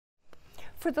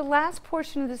For the last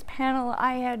portion of this panel,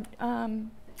 I had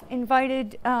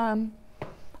invited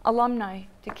alumni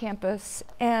to campus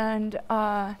and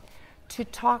to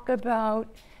talk about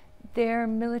their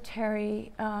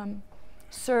military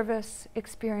service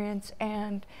experience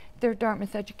and their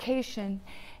Dartmouth education.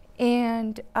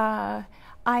 And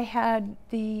I've had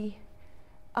the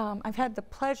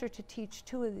pleasure to teach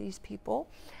two of these people.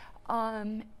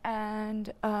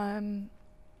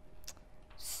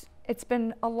 It's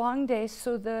been a long day,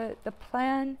 so the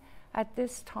plan at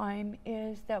this time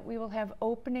is that we will have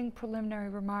opening preliminary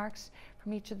remarks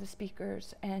from each of the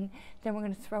speakers, and then we're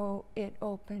going to throw it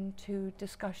open to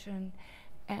discussion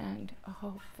and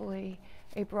hopefully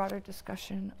a broader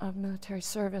discussion of military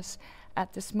service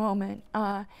at this moment.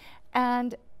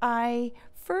 And I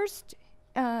first,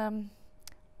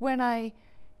 when I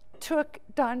took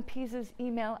Don Pease's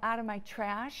email out of my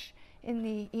trash, in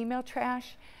the email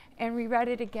trash, and reread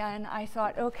it again, I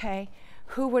thought, okay,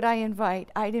 who would I invite?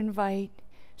 I'd invite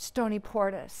Stoney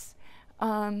Portis.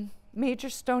 Major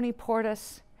Stoney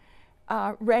Portis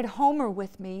read Homer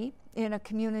with me in a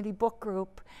community book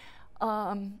group,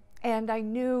 and I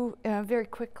knew very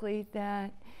quickly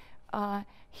that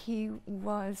he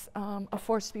was a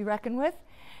force to be reckoned with.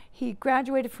 He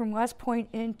graduated from West Point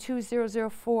in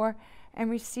 2004 and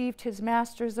received his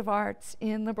Master's of Arts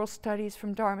in Liberal Studies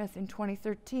from Dartmouth in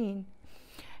 2013.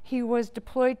 He was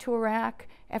deployed to Iraq,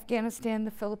 Afghanistan,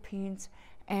 the Philippines,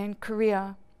 and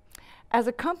Korea. As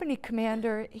a company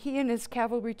commander, he and his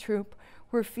cavalry troop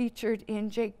were featured in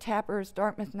Jake Tapper's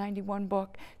Dartmouth 91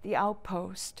 book, The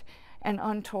Outpost, an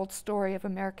untold story of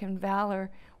American valor,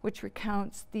 which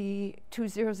recounts the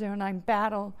 2009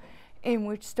 battle in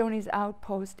which Stoney's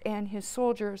outpost and his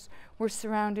soldiers were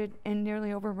surrounded and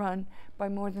nearly overrun by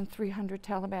more than 300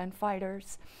 Taliban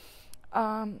fighters.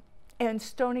 And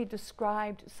Stoney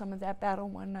described some of that battle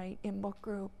one night in book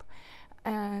group.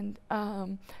 And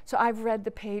so I've read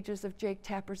the pages of Jake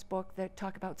Tapper's book that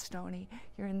talk about Stoney.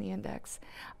 You're in the index.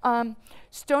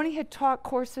 Stoney had taught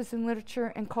courses in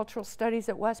literature and cultural studies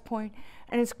at West Point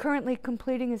and is currently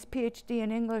completing his PhD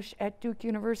in English at Duke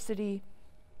University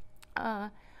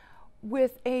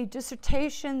with a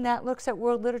dissertation that looks at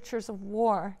world literatures of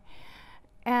war.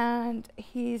 And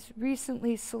he's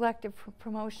recently selected for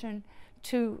promotion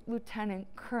to Lieutenant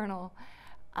Colonel.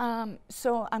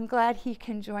 So I'm glad he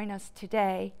can join us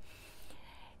today.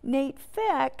 Nate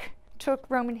Fick took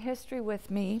Roman history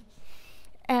with me,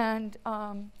 and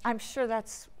I'm sure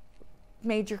that's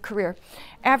made your career.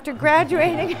 After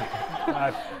graduating...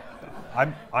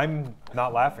 I'm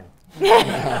not laughing.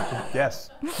 Yes.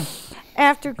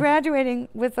 After graduating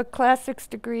with a classics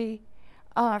degree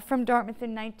from Dartmouth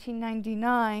in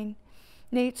 1999,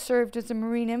 Nate served as a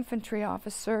Marine infantry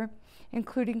officer,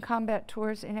 including combat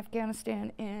tours in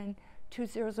Afghanistan in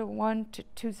 2001 to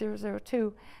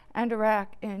 2002 and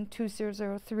Iraq in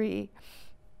 2003.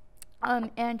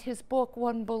 And his book,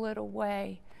 One Bullet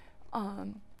Away,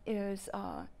 is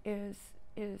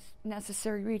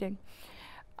necessary reading.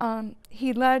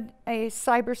 He led a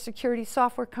cybersecurity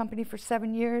software company for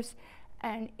 7 years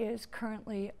and is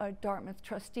currently a Dartmouth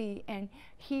trustee. And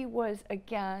he was,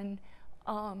 again,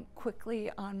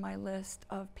 quickly on my list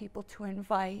of people to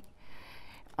invite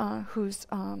whose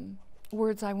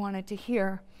words I wanted to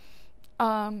hear.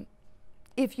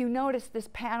 If you notice, this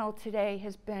panel today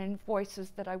has been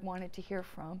voices that I wanted to hear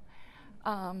from,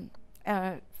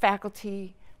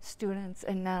 faculty, students,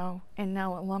 and now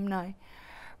alumni.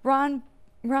 Ron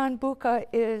Bucca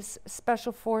is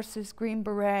Special Forces Green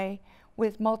Beret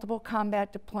with multiple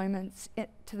combat deployments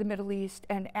to the Middle East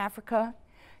and Africa.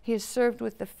 He has served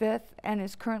with the 5th and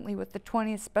is currently with the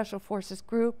 20th Special Forces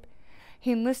Group.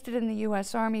 He enlisted in the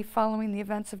U.S. Army following the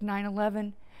events of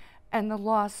 9/11 and the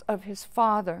loss of his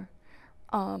father.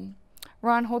 Ron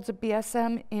holds a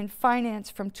BSM in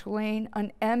finance from Tulane,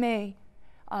 an MA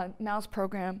MALS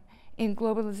program in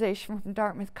globalization from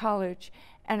Dartmouth College,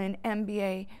 and an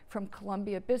MBA from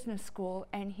Columbia Business School,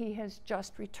 and he has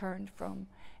just returned from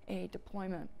a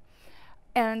deployment.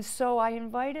 And so I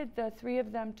invited the three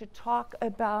of them to talk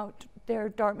about their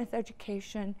Dartmouth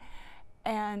education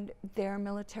and their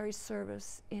military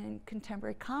service in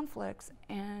contemporary conflicts,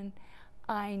 and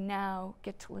I now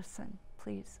get to listen.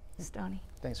 Please, Stoney.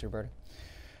 Thanks, Roberta.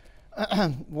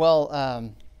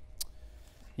 Well,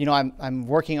 you know, I'm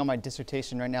working on my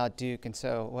dissertation right now at Duke, and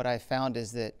so what I found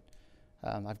is that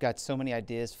I've got so many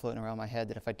ideas floating around my head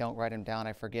that if I don't write them down,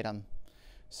 I forget them.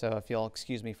 So if you'll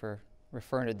excuse me for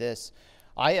referring to this.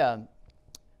 I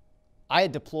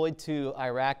had deployed to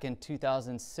Iraq in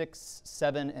 2006,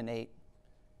 7, and 8,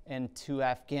 and to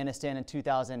Afghanistan in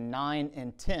 2009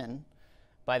 and 10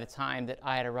 by the time that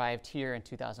I had arrived here in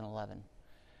 2011.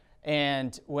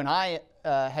 And when I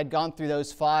had gone through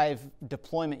those 5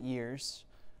 deployment years,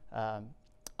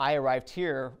 I arrived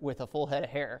here with a full head of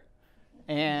hair.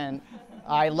 And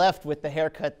I left with the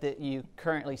haircut that you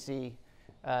currently see,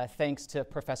 thanks to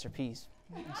Professor Pease.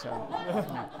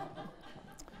 So,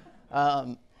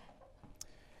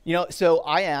 so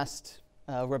I asked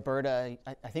Roberta,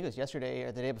 I think it was yesterday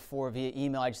or the day before via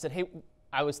email, I just said, hey,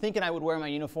 I was thinking I would wear my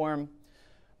uniform,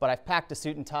 but I've packed a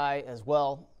suit and tie as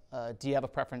well. Do you have a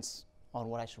preference on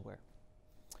what I should wear?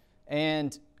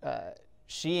 And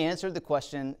she answered the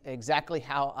question exactly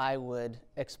how I would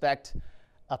expect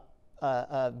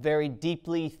a very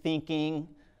deeply thinking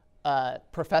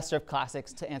professor of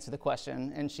classics to answer the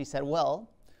question. And she said, well,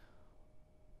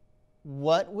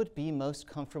 what would be most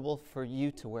comfortable for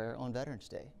you to wear on Veterans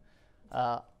Day?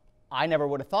 I never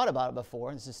would have thought about it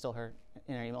before. This is still her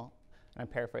in her email. I'm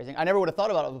paraphrasing. I never would have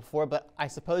thought about it before, but I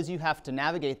suppose you have to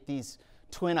navigate these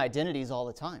twin identities all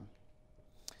the time.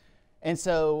 And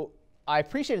so I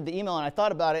appreciated the email, and I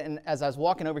thought about it, and as I was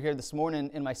walking over here this morning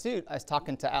in my suit, I was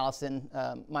talking to Allison,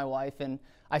 my wife, and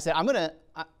I said, I'm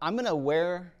gonna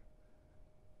wear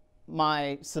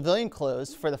my civilian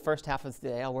clothes for the first half of the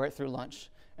day. I'll wear it through lunch,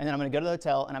 and then I'm gonna go to the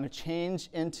hotel, and I'm gonna change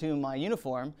into my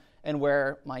uniform and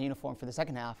wear my uniform for the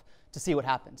second half to see what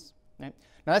happens. Right?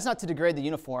 Now, that's not to degrade the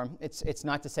uniform. It's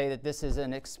not to say that this is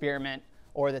an experiment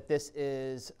or that this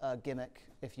is a gimmick,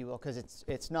 if you will, because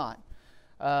it's not.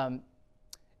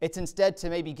 It's instead to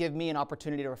maybe give me an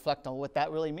opportunity to reflect on what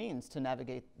that really means to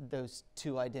navigate those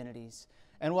two identities.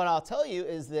 And what I'll tell you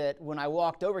is that when I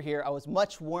walked over here, I was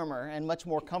much warmer and much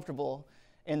more comfortable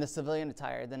in the civilian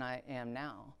attire than I am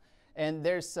now. And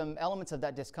there's some elements of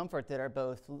that discomfort that are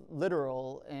both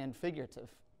literal and figurative.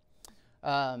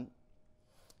 For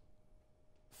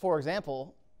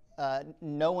example,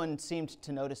 no one seemed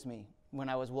to notice me when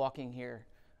I was walking here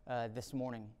this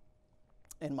morning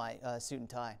in my suit and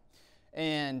tie.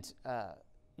 And,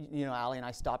 Allie and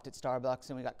I stopped at Starbucks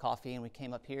and we got coffee and we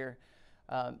came up here.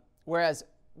 Whereas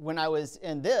when I was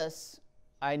in this,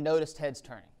 I noticed heads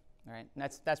turning, right?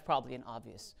 And that's probably an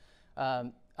obvious.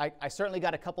 I certainly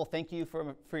got a couple thank you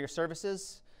for your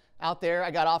services out there.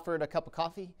 I got offered a cup of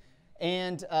coffee.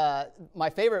 And my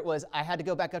favorite was I had to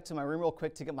go back up to my room real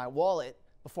quick to get my wallet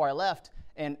before I left.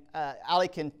 And Allie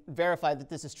can verify that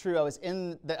this is true. I was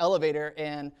in the elevator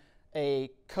and a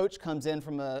coach comes in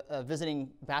from a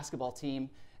visiting basketball team,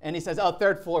 and he says, "Oh,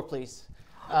 3rd floor, please."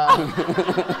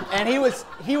 And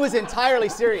he was entirely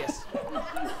serious.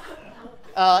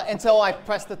 Until I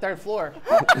pressed the 3rd floor.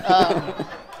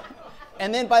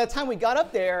 And then by the time we got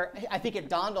up there, I think it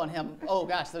dawned on him, oh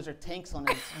gosh, those are tanks on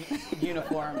his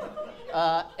uniform.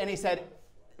 And he said,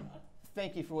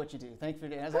 "Thank you for what you do. Thank you for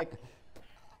doing." I was like,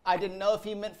 I didn't know if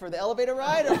he meant for the elevator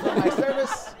ride or for my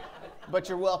service, but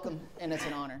you're welcome, and it's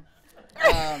an honor.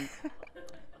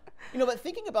 But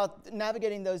thinking about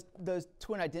navigating those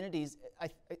twin identities,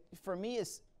 for me,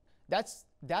 that's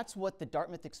what the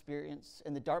Dartmouth experience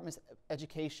and the Dartmouth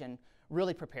education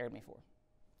really prepared me for.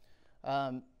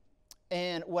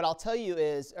 And what I'll tell you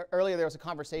is, earlier there was a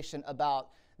conversation about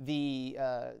the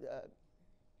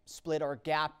split or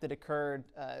gap that occurred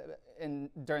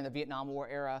during the Vietnam War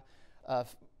era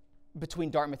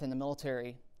between Dartmouth and the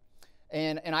military.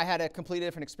 And I had a completely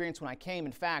different experience when I came.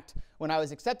 In fact, when I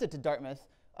was accepted to Dartmouth,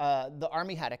 the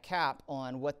Army had a cap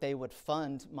on what they would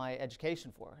fund my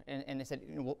education for. And they said,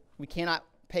 we cannot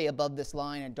pay above this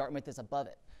line, and Dartmouth is above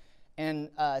it. And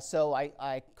so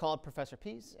I called Professor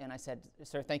Pease, and I said,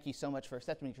 "Sir, thank you so much for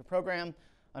accepting me to your program.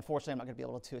 Unfortunately, I'm not going to be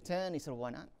able to attend." He said, "Well,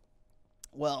 why not?"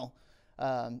 "Well,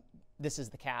 this is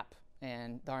the cap,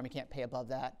 and the Army can't pay above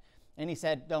that." And he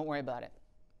said, "Don't worry about it.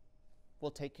 We'll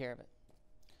take care of it."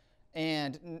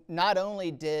 And not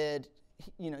only did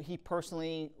he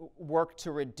personally work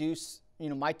to reduce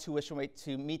my tuition rate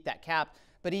to meet that cap,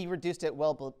 but he reduced it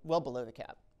well below the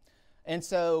cap. And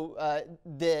so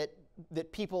that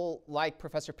people like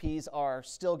Professor Pease are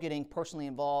still getting personally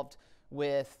involved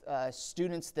with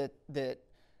students that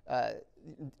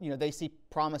they see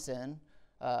promise in.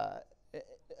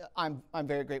 I'm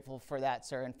very grateful for that,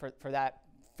 sir, and for that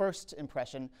first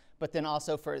impression, but then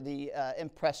also for the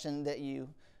impression that you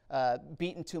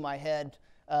beat into my head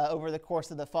over the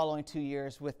course of the following 2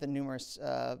 years with the numerous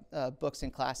books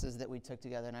and classes that we took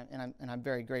together, and I'm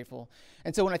very grateful.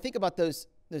 And so when I think about those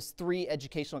 3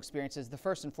 educational experiences, the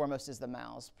first and foremost is the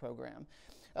MALS program.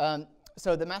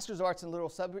 So the Master's of Arts in Literal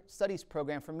Studies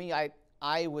program, for me,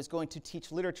 I was going to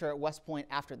teach literature at West Point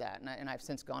after that, and I've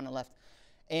since gone and left.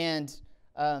 And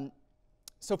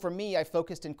so for me, I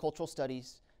focused in cultural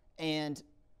studies, and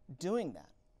doing that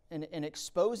and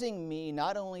exposing me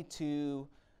not only to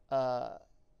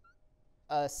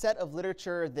a set of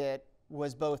literature that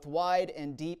was both wide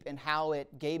and deep in how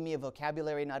it gave me a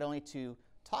vocabulary not only to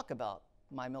talk about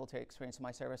my military experience in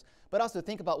my service, but also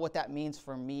think about what that means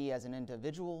for me as an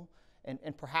individual,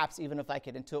 and perhaps even if I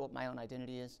could intuit what my own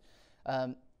identity is.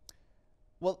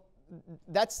 Well,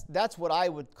 that's what I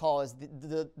would call as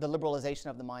the liberalization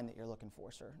of the mind that you're looking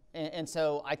for, sir. And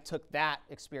so I took that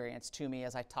experience to me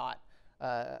as I taught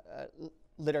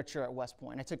literature at West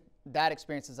Point. I took that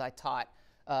experience as I taught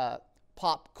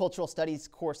pop cultural studies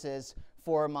courses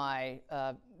for my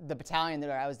the battalion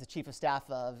that I was the chief of staff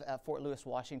of at Fort Lewis,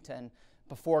 Washington,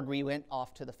 before we went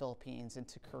off to the Philippines and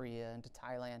to Korea and to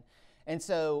Thailand. And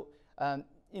so,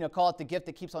 call it the gift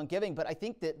that keeps on giving, but I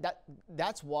think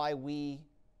that's why we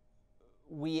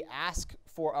ask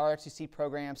for ROTC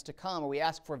programs to come, or we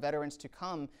ask for veterans to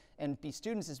come and be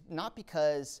students, is not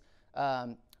because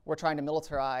we're trying to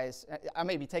militarize. I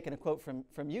may be taking a quote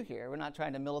from you here. We're not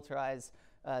trying to militarize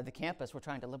the campus. We're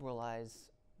trying to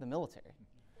liberalize the military.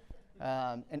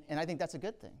 And I think that's a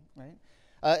good thing, right?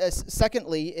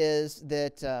 Secondly is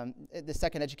that the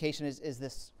second education is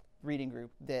this reading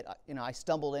group that I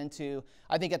stumbled into.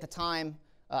 I think at the time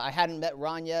I hadn't met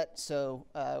Ron yet, so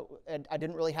I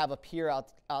didn't really have a peer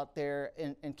out there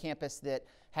in campus that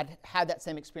had that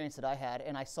same experience that I had,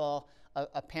 and I saw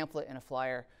a pamphlet and a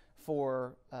flyer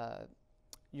for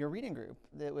your reading group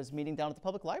that was meeting down at the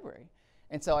public library.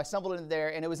 And so I stumbled into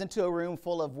there, and it was into a room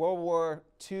full of World War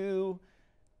II,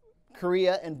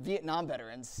 Korea, and Vietnam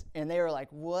veterans. And they were like,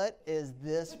 what is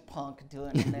this punk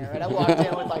doing in there? And I walked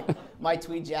in with like my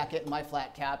tweed jacket and my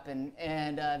flat cap, and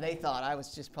they thought I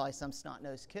was just probably some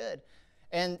snot-nosed kid.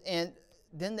 And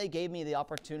then they gave me the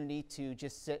opportunity to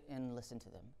just sit and listen to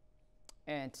them,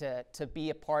 and to be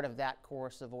a part of that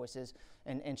chorus of voices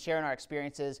and sharing our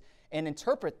experiences and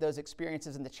interpret those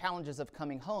experiences and the challenges of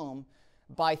coming home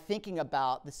by thinking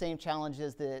about the same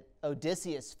challenges that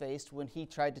Odysseus faced when he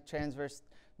tried to transverse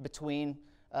between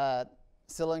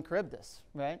Scylla and Charybdis,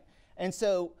 right? And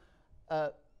so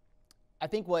I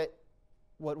think what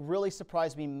really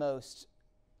surprised me most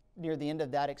near the end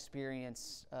of that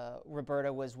experience,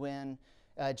 Roberta, was when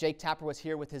Jake Tapper was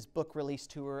here with his book release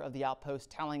tour of The Outpost,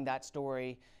 telling that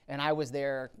story, and I was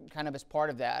there kind of as part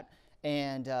of that.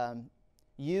 And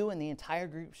you and the entire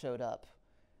group showed up,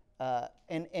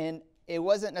 and it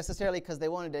wasn't necessarily because they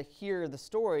wanted to hear the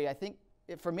story. I think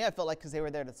for me, I felt like because they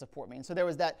were there to support me, and so there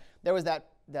was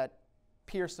that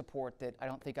peer support that I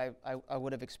don't think I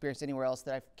would have experienced anywhere else,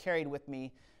 that I've carried with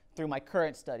me through my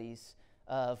current studies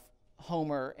of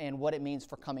Homer and what it means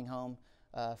for coming home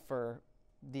for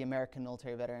the American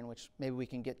military veteran, which maybe we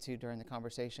can get to during the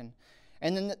conversation.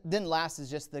 And then last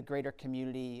is just the greater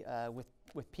community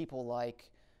with people like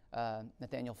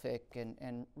Nathaniel Fick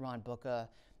and Ron Bucca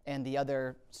and the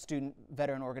other student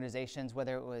veteran organizations,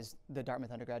 whether it was the Dartmouth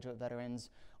undergraduate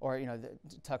veterans or the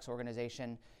Tux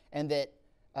organization, and that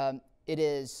it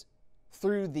is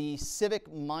through the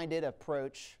civic-minded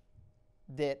approach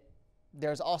that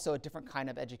there's also a different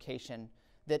kind of education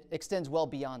that extends well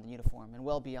beyond the uniform and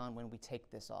well beyond when we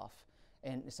take this off.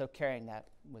 And so carrying that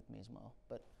with me as well.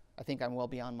 But I think I'm well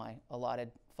beyond my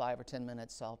allotted 5 or 10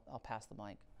 minutes, so I'll pass the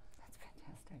mic. That's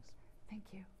fantastic. Thanks. Thank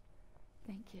you.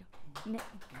 Thank you. Nick.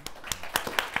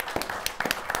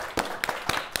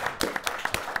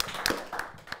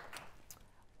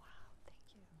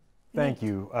 Thank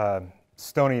you.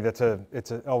 Stoney,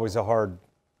 it's always a hard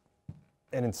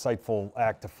and insightful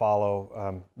act to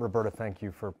follow. Roberta, thank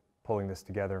you for pulling this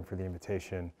together and for the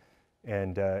invitation.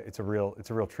 And it's a real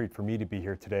treat for me to be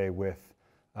here today with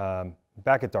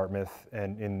back at Dartmouth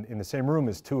and in the same room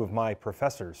as two of my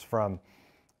professors from.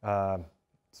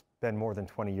 It's been more than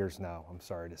 20 years now, I'm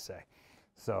sorry to say.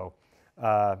 So,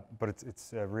 but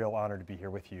it's a real honor to be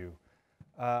here with you.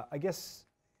 I guess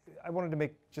I wanted to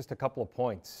make just a couple of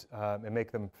points and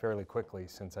make them fairly quickly,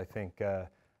 since I think the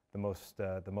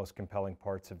most compelling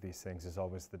parts of these things is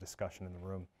always the discussion in the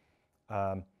room.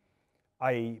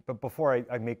 But before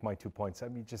I make my 2 points,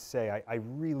 let me just say I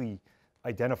really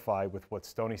identify with what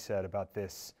Stoney said about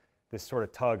this sort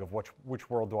of tug of which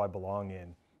world do I belong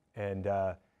in, and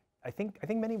I think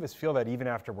many of us feel that even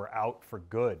after we're out for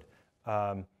good.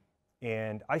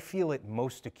 And I feel it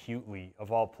most acutely,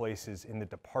 of all places, in the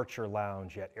departure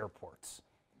lounge at airports,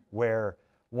 where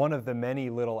one of the many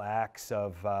little acts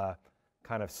of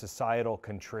kind of societal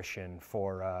contrition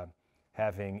for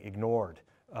having ignored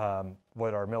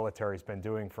what our military's been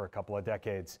doing for a couple of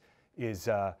decades is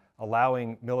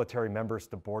allowing military members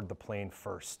to board the plane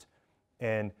first.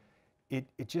 And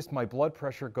it just, my blood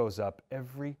pressure goes up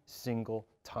every single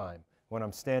time when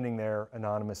I'm standing there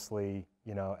anonymously,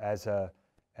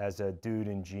 as a dude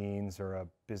in jeans or a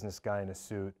business guy in a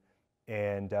suit,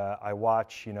 and I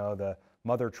watch, you know, the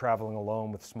mother traveling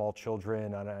alone with small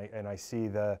children, and I see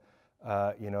the,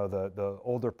 you know, the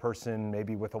older person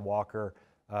maybe with a walker,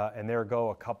 and there go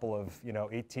a couple of, you know,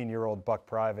 18-year-old buck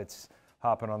privates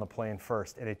hopping on the plane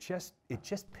first, and it just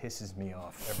pisses me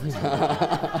off every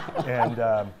time.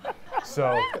 And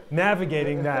so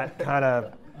navigating that kind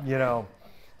of, you know,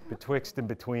 betwixt and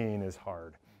between is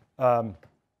hard.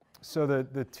 So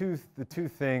the two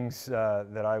things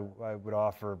that I would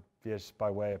offer just by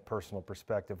way of personal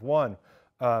perspective. One,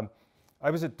 I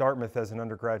was at Dartmouth as an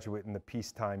undergraduate in the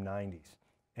peacetime 90s,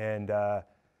 and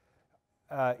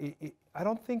I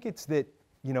don't think it's that,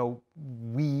 you know,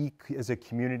 we as a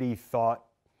community thought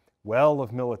well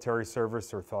of military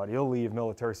service or thought illy of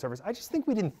military service. I just think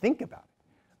we didn't think about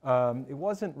it. It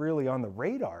wasn't really on the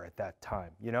radar at that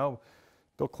time. You know,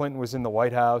 Bill Clinton was in the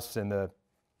White House and the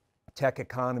tech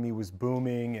economy was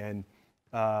booming, and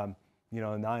you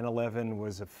know, 9/11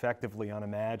 was effectively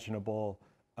unimaginable.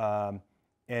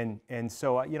 And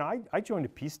so, you know, I joined a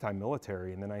peacetime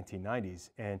military in the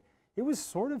 1990s, and it was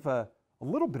sort of a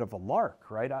little bit of a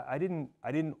lark, right? I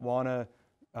didn't want to,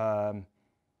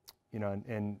 you know,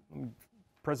 and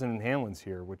President Hanlon's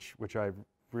here, which I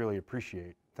really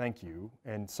appreciate. Thank you.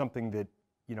 And something that,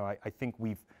 you know, I think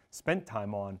we've spent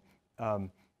time on.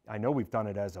 I know we've done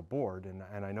it as a board,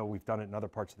 and I know we've done it in other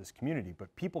parts of this community,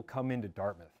 but people come into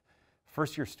Dartmouth.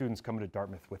 First-year students come into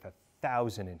Dartmouth with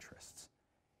 1,000 interests,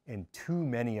 and too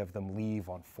many of them leave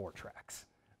on 4 tracks,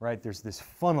 right? There's this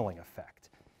funneling effect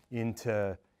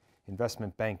into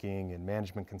investment banking and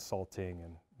management consulting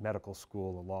and medical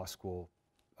school and law school.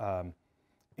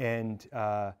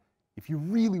 If you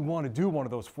really want to do one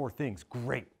of those 4 things,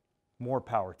 great, more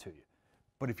power to you.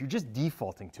 But if you're just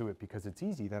defaulting to it because it's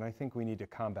easy, then I think we need to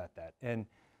combat that. And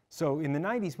so in the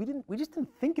 90s, we just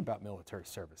didn't think about military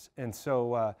service. And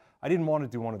so I didn't want to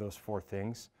do one of those 4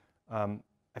 things.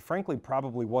 I frankly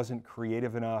probably wasn't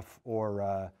creative enough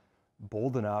or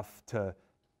bold enough to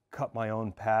cut my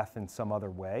own path in some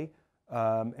other way.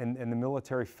 And the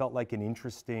military felt like an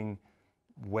interesting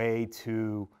way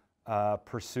to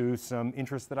pursue some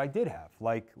interests that I did have,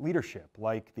 like leadership,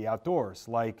 like the outdoors,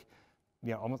 like,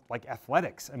 you know, almost like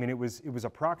athletics. I mean, it was a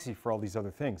proxy for all these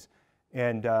other things.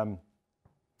 And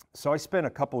so I spent a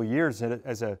couple of years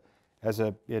as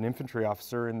an infantry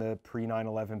officer in the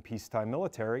pre-9/11 peacetime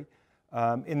military.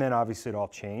 And then obviously it all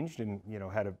changed, and, you know,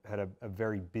 had a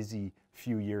very busy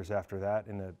few years after that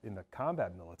in the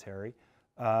combat military,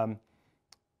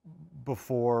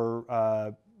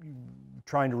 before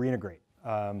trying to reintegrate.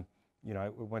 You know, I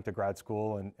went to grad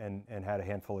school and had a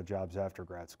handful of jobs after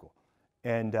grad school.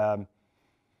 And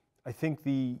I think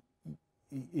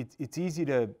it's easy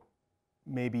to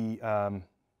maybe, I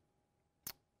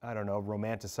don't know,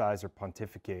 romanticize or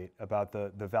pontificate about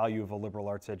the value of a liberal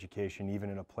arts education, even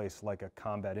in a place like a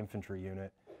combat infantry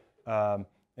unit. And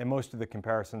most of the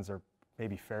comparisons are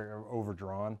maybe fair or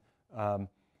overdrawn.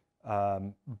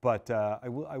 But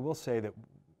I will say that,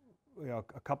 you know,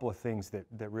 a couple of things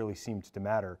that really seemed to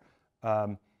matter.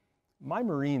 My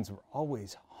Marines were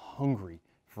always hungry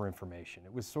for information.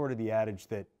 It was sort of the adage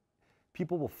that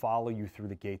people will follow you through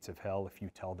the gates of hell if you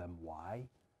tell them why.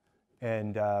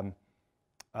 And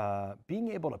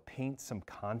being able to paint some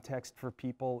context for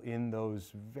people in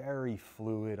those very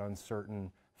fluid,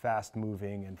 uncertain,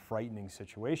 fast-moving, and frightening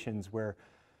situations where,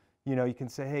 you know, you can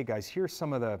say, hey guys, here's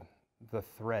some of the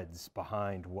threads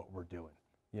behind what we're doing,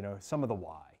 you know, some of the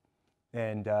why.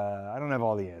 And I don't have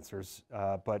all the answers,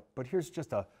 but here's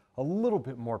just a little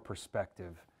bit more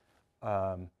perspective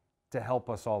to help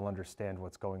us all understand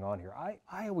what's going on here.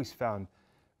 I always found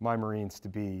my Marines to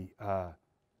be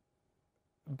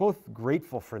both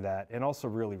grateful for that and also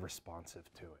really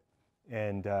responsive to it.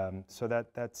 And so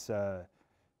that's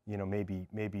you know,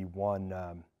 maybe one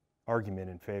argument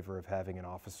in favor of having an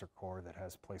officer corps that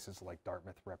has places like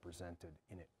Dartmouth represented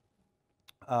in it.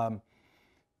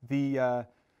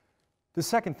 The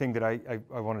second thing that I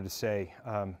wanted to say,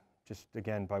 just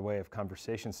again by way of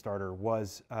conversation starter,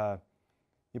 was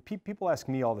people ask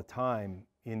me all the time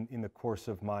in the course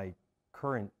of my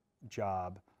current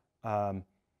job.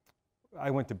 I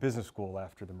went to business school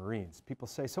after the Marines. People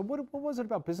say, so what was it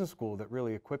about business school that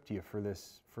really equipped you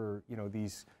for you know,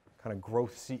 these kind of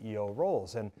growth CEO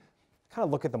roles? And I kind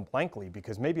of look at them blankly,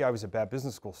 because maybe I was a bad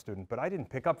business school student, but I didn't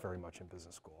pick up very much in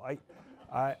business school.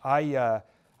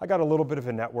 I got a little bit of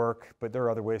a network, but there are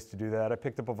other ways to do that. I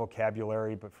picked up a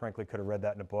vocabulary, but frankly could have read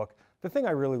that in a book. The thing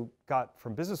I really got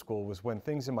from business school was when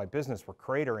things in my business were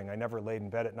cratering, I never laid in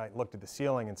bed at night and looked at the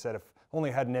ceiling and said, if only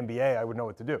I had an MBA, I would know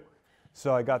what to do.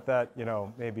 So I got that, you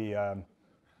know, maybe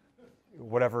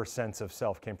whatever sense of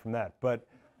self came from that. But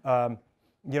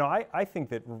you know, I think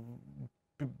that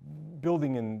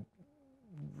building and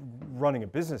running a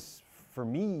business for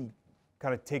me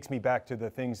kind of takes me back to the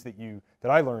things that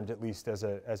I learned, at least as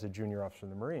a junior officer in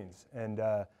the Marines, and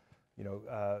you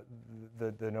know,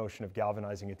 the notion of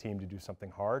galvanizing a team to do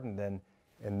something hard, and then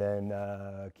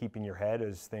keeping your head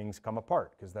as things come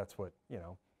apart, because that's what, you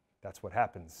know, that's what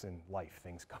happens in life.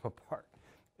 Things come apart,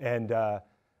 and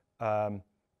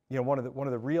you know, one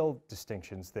of the real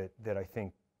distinctions that I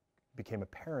think became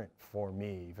apparent for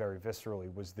me very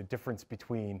viscerally was the difference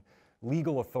between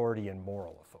legal authority and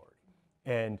moral authority.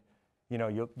 And you know,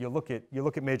 you look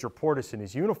at Major Portis in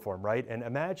his uniform, right? And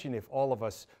imagine if all of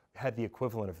us had the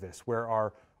equivalent of this, where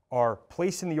our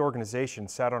place in the organization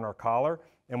sat on our collar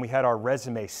and we had our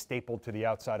resume stapled to the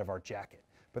outside of our jacket.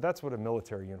 But that's what a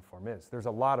military uniform is. There's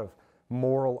a lot of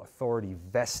moral authority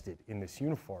vested in this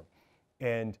uniform.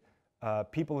 And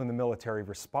people in the military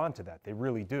respond to that. They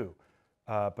really do.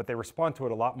 But they respond to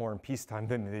it a lot more in peacetime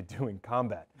than they do in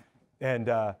combat. And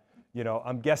you know,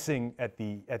 I'm guessing at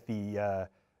the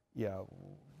you know,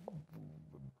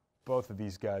 both of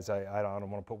these guys, I don't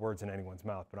want to put words in anyone's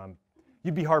mouth, but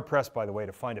you'd be hard pressed, by the way,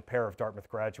 to find a pair of Dartmouth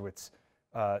graduates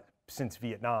since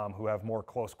Vietnam who have more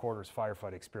close quarters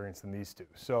firefight experience than these two.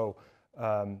 So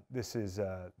this is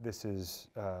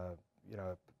you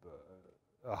know,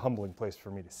 a humbling place for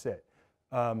me to sit.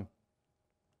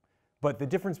 But the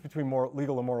difference between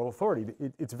legal and moral authority,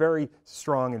 it's very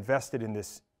strong and vested in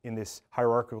this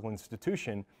hierarchical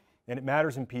institution, and it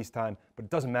matters in peacetime, but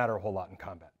it doesn't matter a whole lot in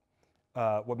combat.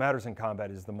 What matters in combat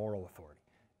is the moral authority.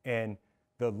 And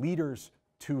the leaders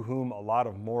to whom a lot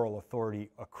of moral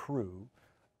authority accrue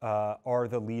are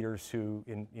the leaders who,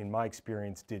 in my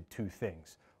experience, did two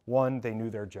things. One, they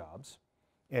knew their jobs,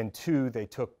 and two, they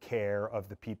took care of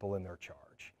the people in their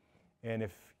charge. And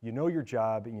if you know your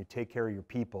job and you take care of your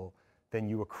people, then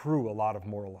you accrue a lot of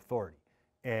moral authority.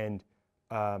 And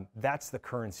that's the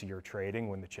currency you're trading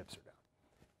when the chips are down.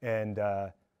 And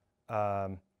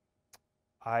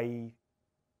I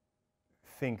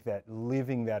think that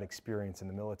living that experience in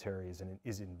the military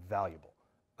is invaluable,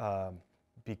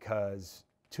 because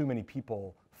too many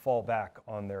people fall back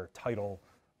on their title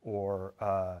or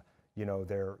you know,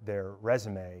 their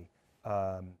resume,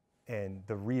 and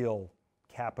the real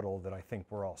capital that I think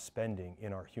we're all spending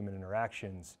in our human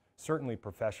interactions, certainly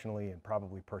professionally and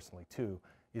probably personally too,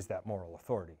 is that moral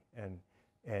authority.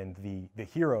 And the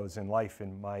heroes in life,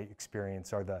 in my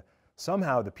experience, are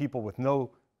somehow the people with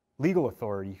no legal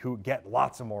authority who get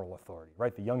lots of moral authority,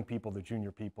 right? The young people, the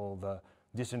junior people, the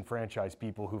disenfranchised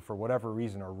people who, for whatever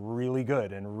reason, are really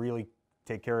good and really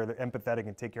empathetic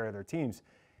and take care of their teams,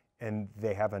 and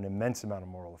they have an immense amount of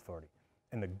moral authority.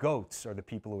 And the goats are the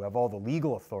people who have all the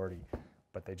legal authority,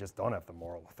 but they just don't have the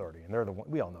moral authority, and they're the one,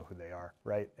 we all know who they are,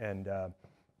 right? And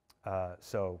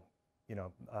so, you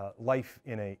know, life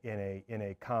in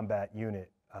a combat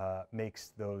unit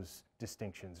makes those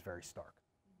distinctions very stark.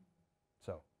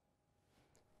 So,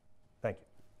 thank you.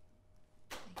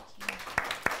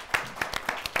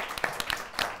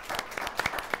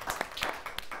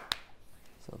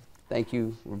 So, thank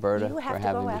you, Roberta, for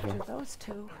having me here. You have to go after those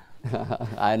two.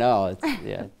 I know, it's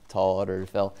yeah, tall order to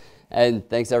fill. And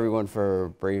thanks everyone for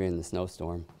braving the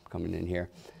snowstorm coming in here.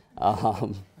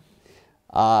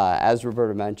 As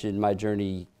Roberta mentioned, my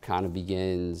journey kind of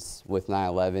begins with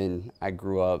 9/11. I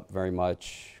grew up very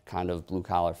much kind of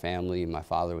blue-collar family. My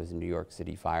father was a New York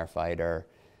City firefighter.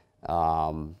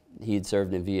 He had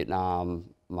served in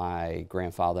Vietnam. My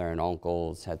grandfather and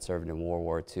uncles had served in World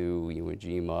War II, Iwo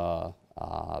Jima,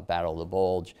 Battle of the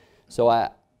Bulge. So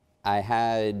I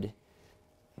had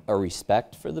a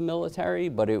respect for the military,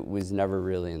 but it was never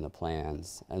really in the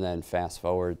plans. And then fast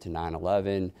forward to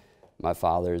 9/11. My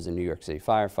father is a New York City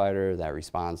firefighter that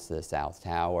responds to the South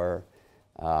Tower.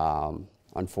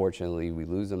 Unfortunately, we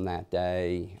lose him that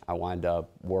day. I wind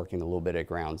up working a little bit at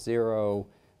Ground Zero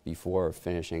before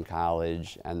finishing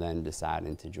college and then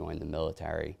deciding to join the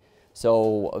military.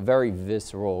 So a very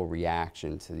visceral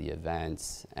reaction to the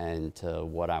events and to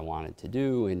what I wanted to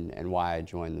do and why I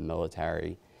joined the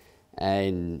military.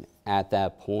 And at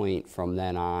that point, from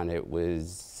then on, it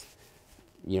was,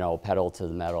 you know, pedal to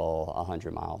the metal,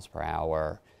 100 miles per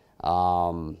hour.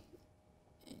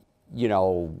 You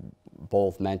know,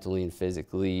 both mentally and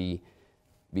physically,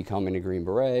 becoming a Green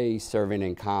Beret, serving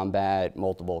in combat,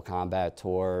 multiple combat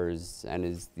tours,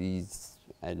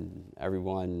 and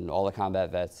everyone, all the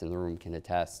combat vets in the room can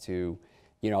attest to,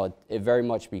 you know, it very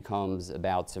much becomes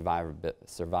about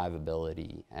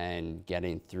survivability and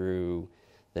getting through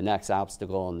the next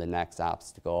obstacle and the next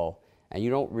obstacle. And you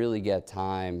don't really get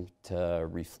time to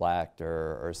reflect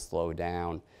or slow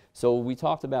down. So we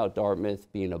talked about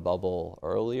Dartmouth being a bubble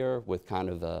earlier with kind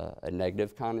of a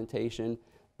negative connotation,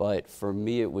 but for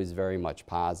me it was very much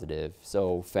positive.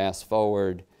 So fast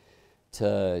forward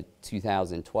to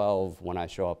 2012 when I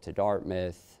show up to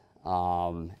Dartmouth,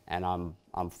 and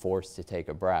I'm forced to take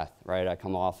a breath, right? I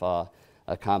come off a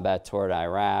combat tour to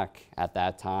Iraq. At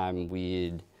that time,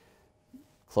 we'd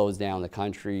closed down the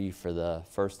country for the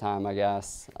first time, I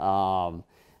guess. You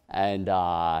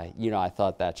know, I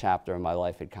thought that chapter of my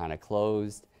life had kind of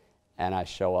closed, and I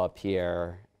show up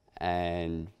here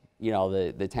and, you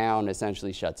know, the town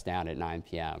essentially shuts down at 9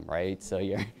 p.m., right? So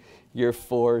you're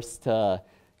forced to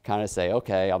kind of say,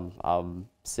 okay, I'm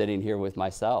sitting here with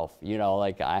myself, you know,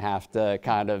 like I have to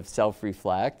kind of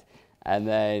self-reflect, and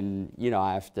then, you know,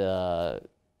 I have to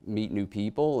meet new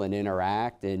people and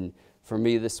interact. And for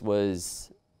me, this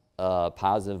was a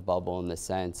positive bubble in the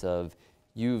sense of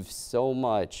you've so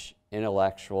much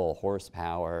intellectual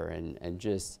horsepower and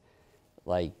just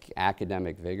like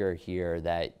academic vigor here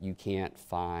that you can't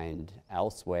find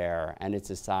elsewhere. And it's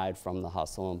aside from the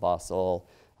hustle and bustle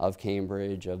of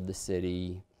Cambridge, of the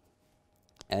city.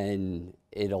 And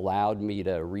it allowed me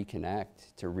to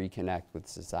reconnect with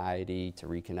society, to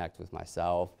reconnect with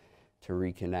myself, to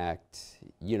reconnect,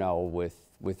 you know, with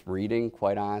reading,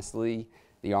 quite honestly.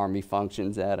 The Army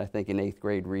functions at, I think, an 8th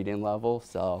grade reading level.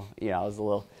 So, you know, it was a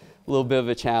little bit of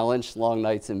a challenge, long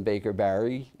nights in Baker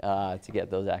Barry to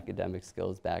get those academic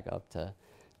skills back up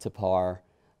to par.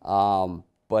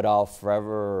 But I'll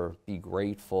forever be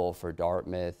grateful for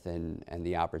Dartmouth and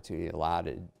the opportunity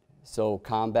allotted. So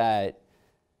combat,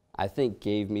 I think,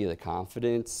 gave me the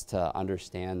confidence to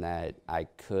understand that I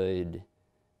could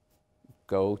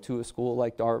go to a school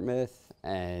like Dartmouth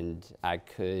and I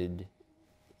could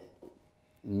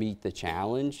meet the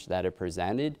challenge that it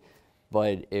presented.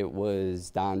 But it was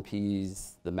Don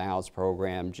Pease, the MALS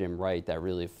program, Jim Wright, that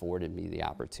really afforded me the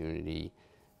opportunity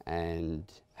and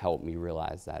helped me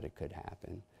realize that it could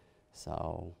happen.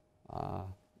 So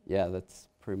yeah, that's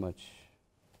pretty much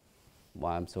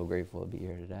why I'm so grateful to be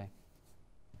here today.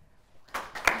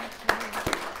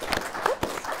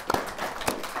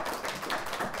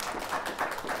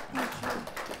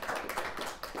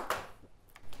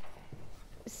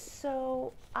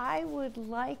 So I would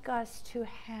like us to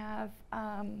have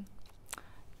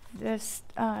this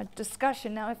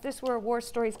discussion. Now, if this were a War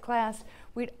Stories class,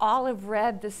 we'd all have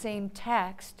read the same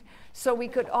text, so we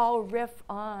could all riff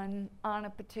on a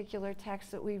particular text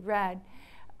that we read.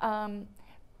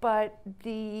 But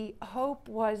the hope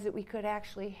was that we could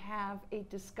actually have a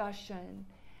discussion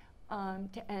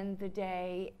to end the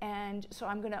day. And so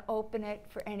I'm going to open it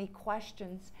for any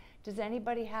questions. Does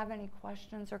anybody have any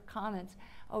questions or comments?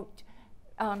 Oh,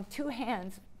 2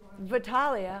 hands.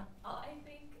 Vitalia. I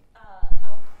think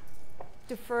I'll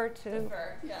Defer to.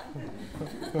 yeah.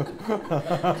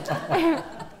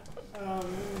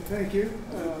 Thank you.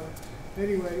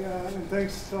 Anyway, and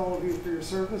thanks to all of you for your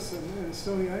service. And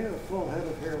Stoney, I had a full head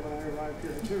of hair when I arrived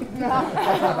here, too.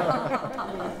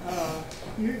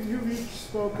 You've each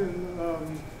spoken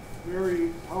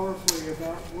very powerfully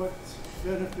about what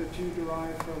benefit you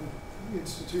derive from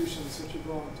institutions that you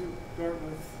belong to,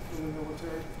 Dartmouth and the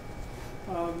military.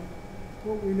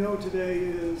 What we know today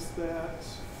is that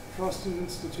trust in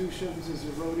institutions is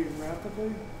eroding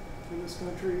rapidly in this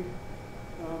country,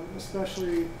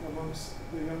 especially amongst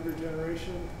the younger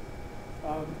generation.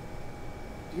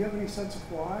 Do you have any sense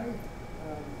of why,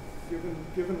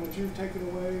 given what you've taken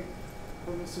away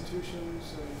from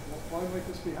institutions, why might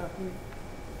this be happening?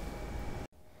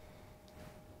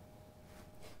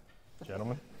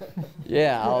 Gentlemen?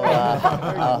 Yeah,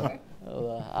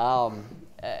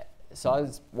 so I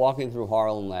was walking through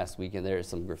Harlem last week, and there's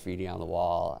some graffiti on the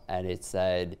wall, and it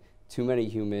said, "Too many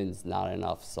humans, not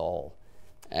enough soul."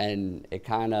 And it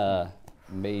kind of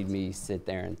made me sit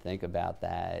there and think about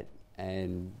that.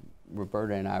 And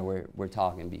Roberta and I were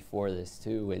talking before this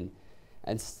too, and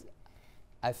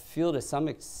I feel to some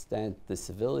extent the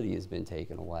civility has been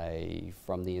taken away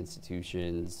from the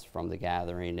institutions, from the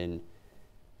gathering, and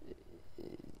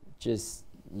just,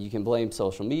 you can blame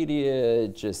social media,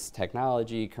 just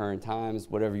technology, current times,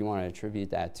 whatever you want to attribute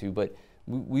that to, but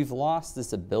we've lost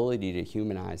this ability to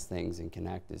humanize things and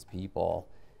connect as people,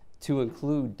 to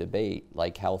include debate,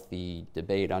 like healthy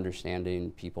debate,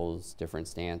 understanding people's different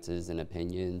stances and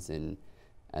opinions, and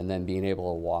then being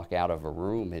able to walk out of a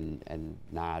room and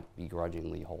not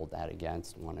begrudgingly hold that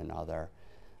against one another.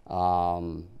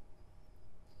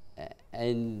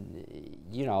 And,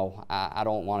 you know, I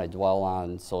don't want to dwell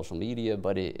on social media,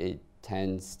 but it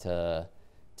tends to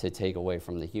take away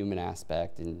from the human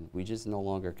aspect, and we just no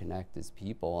longer connect as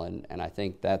people. And I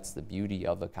think that's the beauty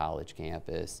of a college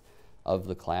campus,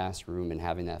 the classroom and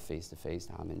having that face-to-face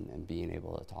time and being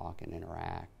able to talk and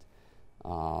interact.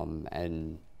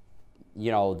 And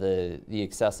you know, the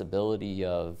accessibility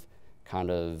of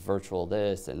kind of virtual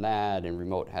this and that and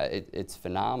remote, it's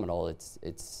phenomenal.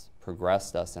 It's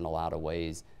progressed us in a lot of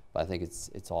ways, but I think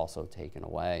it's also taken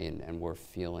away, and we're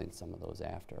feeling some of those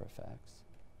after effects.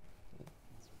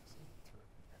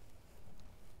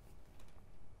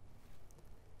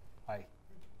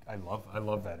 I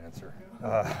love that answer.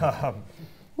 I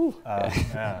mean,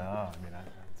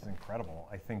 it's incredible.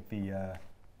 I think the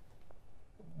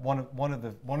one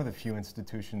of the few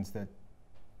institutions that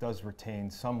does retain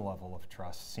some level of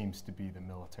trust seems to be the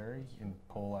military in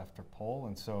poll after poll,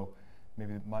 and so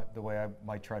maybe the way I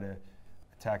might try to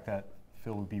attack that,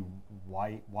 Phil, would be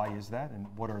why is that, and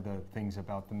what are the things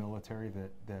about the military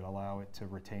that allow it to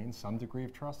retain some degree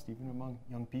of trust even among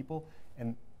young people,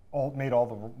 and made all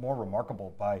the more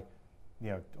remarkable by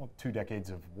 2 decades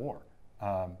of war,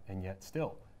 and yet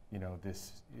still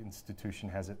this institution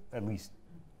has at least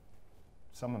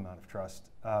some amount of trust.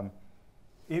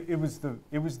 It was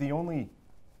the only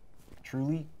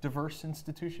truly diverse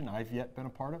institution I've yet been a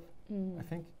part of. I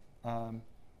think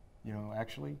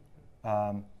actually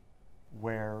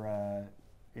where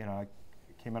I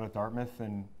came out of Dartmouth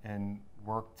and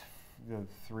worked. The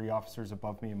 3 officers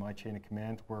above me in my chain of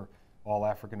command were all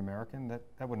African American. That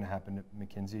wouldn't have happened at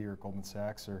McKinsey or Goldman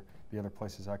Sachs or the other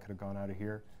places I could have gone out of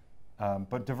here.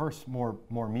 But diverse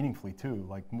more meaningfully too,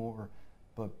 like more,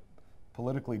 but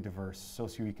politically diverse,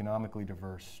 socioeconomically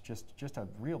diverse, just a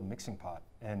real mixing pot.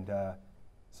 And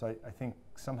so I think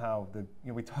somehow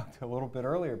we talked a little bit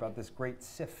earlier about this great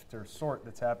sift or sort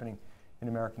that's happening in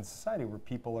American society, where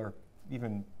people are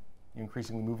even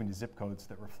increasingly moving to zip codes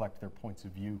that reflect their points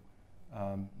of view.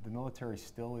 The military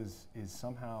still is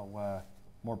somehow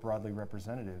more broadly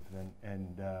representative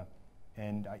and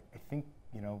I think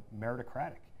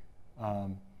meritocratic, I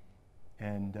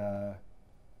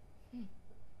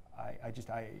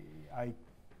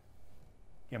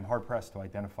am hard pressed to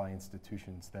identify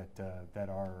institutions that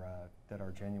are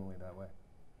genuinely that way.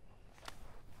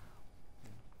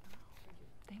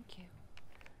 Thank you.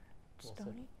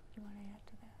 Stoney, you want to add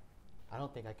to that? I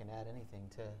don't think I can add anything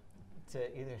to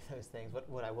either of those things.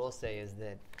 What I will say is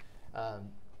that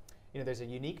there's a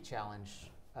unique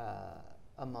challenge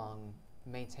among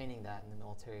maintaining that in the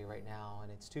military right now,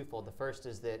 and it's twofold. The first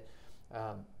is that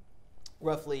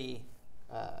roughly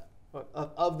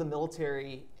of the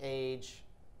military age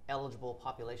eligible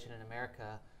population in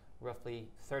America, roughly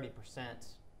 30%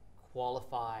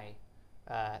 qualify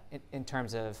in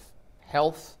terms of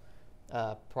health,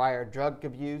 prior drug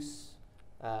abuse,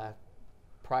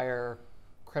 prior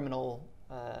criminal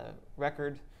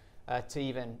record, to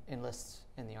even enlist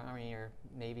in the Army or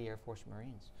Navy, Air Force,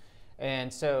 Marines.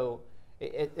 And so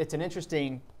it's an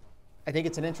interesting, I think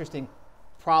it's an interesting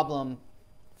problem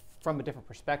from a different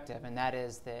perspective, and that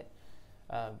is that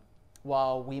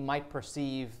while we might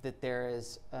perceive that there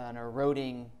is an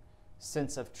eroding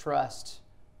sense of trust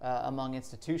among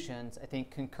institutions, I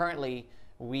think concurrently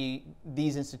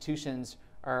these institutions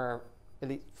are, at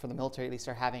least for the military at least,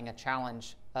 are having a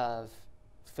challenge of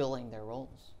filling their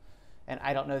roles. And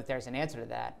I don't know that there's an answer to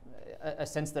that. A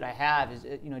sense that I have is,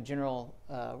 General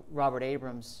Robert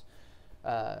Abrams,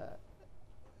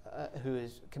 who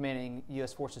is commanding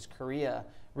U.S. Forces Korea,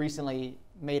 recently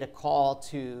made a call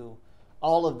to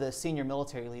all of the senior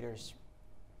military leaders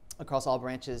across all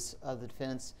branches of the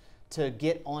defense to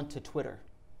get onto Twitter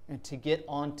and to get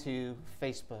onto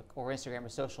Facebook or Instagram or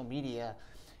social media.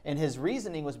 And his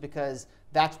reasoning was because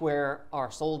that's where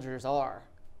our soldiers are.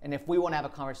 And if we want to have a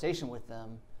conversation with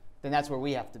them, then that's where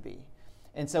we have to be.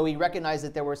 And so he recognized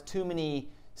that there was too many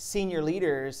senior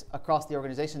leaders across the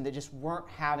organization that just weren't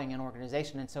having an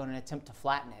organization. And so in an attempt to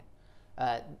flatten it,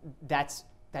 that's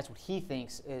what he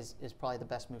thinks is probably the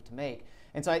best move to make.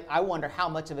 And so I wonder how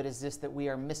much of it is this that we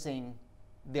are missing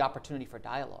the opportunity for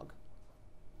dialogue.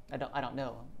 I don't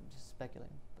know. I'm just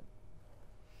speculating. But.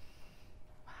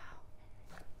 Wow.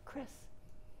 Chris.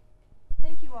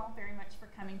 Thank you all very much for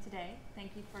coming today.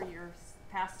 Thank you for your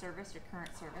past service, your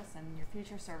current service, and your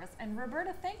future service. And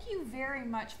Roberta, thank you very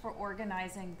much for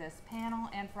organizing this panel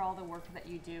and for all the work that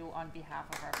you do on behalf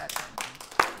of our veterans.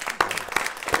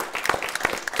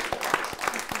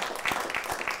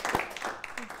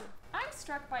 I'm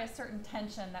struck by a certain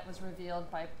tension that was revealed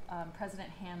by President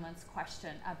Hanlon's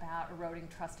question about eroding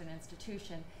trust in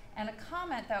institution, and a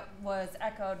comment that was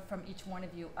echoed from each one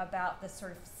of you about the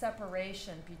sort of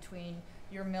separation between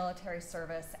your military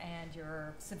service and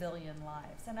your civilian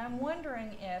lives. And I'm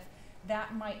wondering if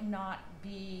that might not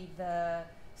be the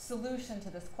solution to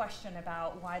this question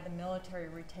about why the military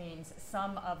retains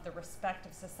some of the respect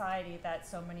of society that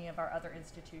so many of our other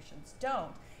institutions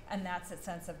don't, and that's a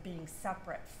sense of being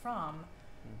separate from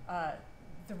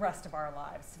the rest of our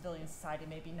lives, civilian society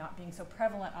maybe not being so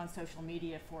prevalent on social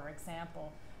media, for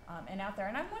example, and out there.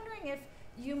 And I'm wondering if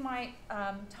you might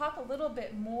talk a little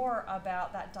bit more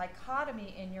about that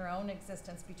dichotomy in your own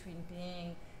existence between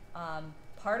being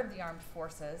part of the armed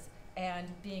forces and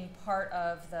being part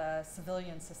of the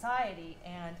civilian society,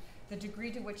 and the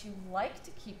degree to which you like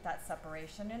to keep that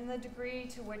separation and the degree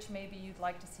to which maybe you'd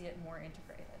like to see it more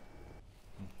integrated.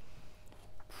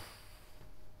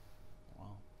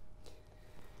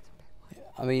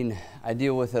 I mean, I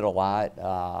deal with it a lot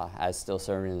as still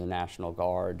serving in the National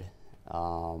Guard,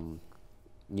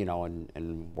 you know,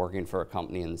 and working for a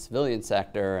company in the civilian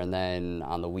sector, and then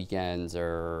on the weekends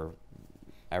or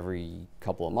every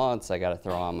couple of months I got to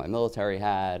throw on my military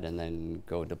hat and then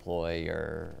go deploy,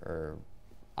 or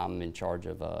I'm in charge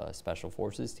of a special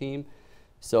forces team.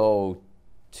 So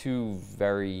two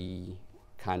very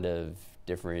kind of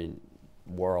different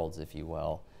worlds, if you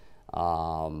will.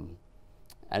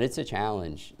 And it's a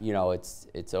challenge. You know,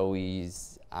 it's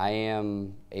always, I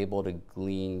am able to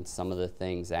glean some of the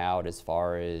things out as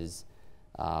far as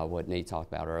what Nate talked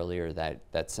about earlier,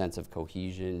 that sense of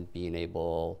cohesion, being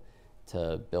able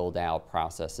to build out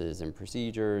processes and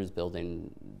procedures,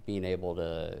 being able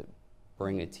to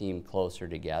bring a team closer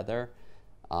together.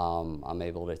 I'm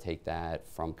able to take that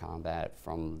from combat,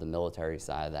 from the military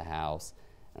side of the house,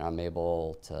 and I'm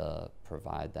able to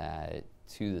provide that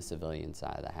to the civilian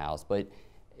side of the house. But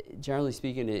generally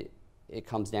speaking, it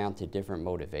comes down to different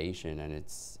motivation, and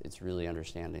it's really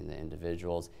understanding the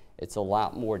individuals. It's a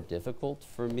lot more difficult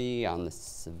for me on the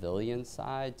civilian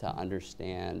side to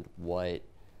understand what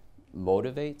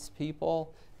motivates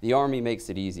people. The Army makes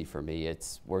it easy for me.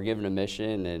 We're given a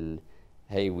mission, and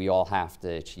hey, we all have to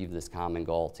achieve this common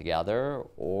goal together,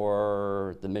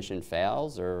 or the mission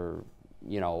fails, or,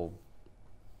 you know,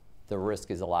 the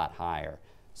risk is a lot higher.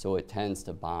 So it tends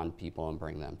to bond people and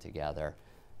bring them together.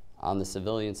 On the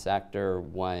civilian sector,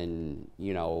 when,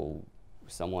 you know,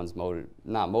 someone's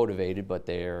not motivated, but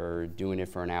they're doing it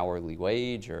for an hourly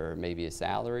wage or maybe a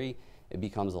salary, it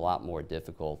becomes a lot more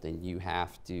difficult, and you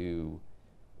have to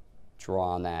draw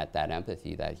on that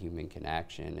empathy, that human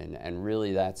connection, and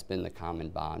really that's been the common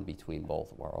bond between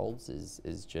both worlds,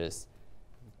 is just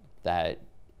that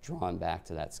drawing back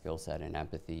to that skill set and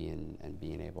empathy, and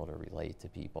being able to relate to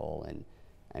people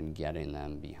and getting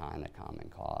them behind a common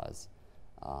cause.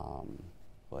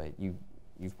 But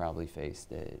you've probably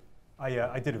faced it.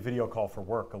 I did a video call for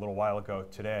work a little while ago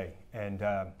today, and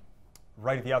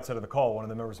right at the outset of the call, one of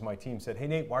the members of my team said, "Hey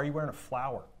Nate, why are you wearing a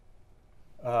flower?"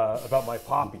 About my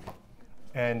poppy.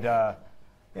 And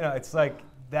you know, it's like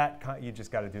that you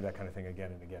just got to do that kind of thing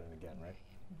again and again and again, right?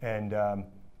 And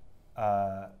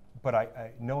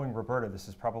but knowing Roberta, this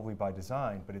is probably by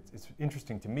design, but it's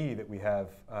interesting to me that we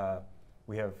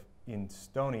have in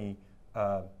Stoney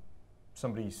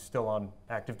somebody still on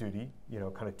active duty, you know,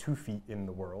 kind of 2 feet in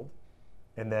the world,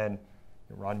 and then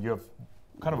Ron, you have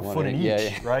kind of a foot in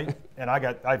each, right? And I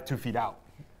have 2 feet out,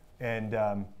 and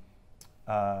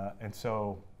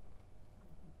so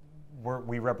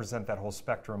we represent that whole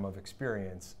spectrum of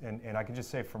experience, and I can just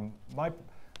say from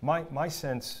my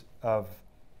sense of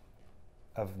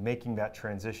making that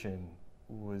transition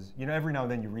was, you know, every now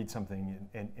and then you read something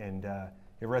and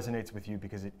it resonates with you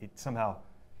because it somehow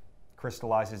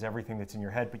crystallizes everything that's in your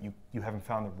head, but you haven't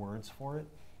found the words for it.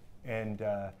 And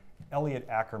Elliot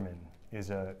Ackerman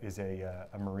is a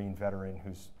Marine veteran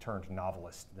who's turned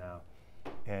novelist now.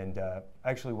 And I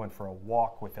actually went for a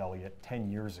walk with Elliot 10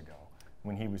 years ago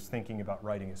when he was thinking about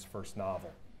writing his first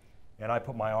novel. And I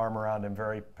put my arm around him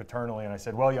very paternally and I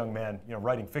said, "Well, young man, you know,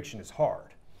 writing fiction is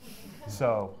hard."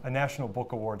 So a National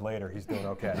Book Award later, he's doing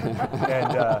okay.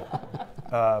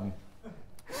 And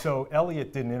so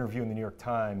Elliot did an interview in the New York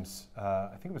Times,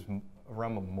 I think it was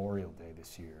around Memorial Day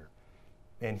this year.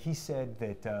 And he said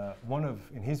that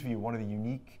in his view, one of the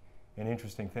unique and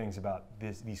interesting things about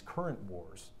these current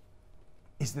wars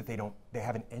is that they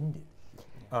haven't ended.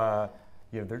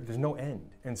 You know, there's no end.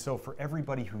 And so for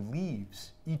everybody who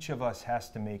leaves, each of us has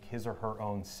to make his or her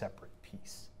own separate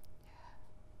piece.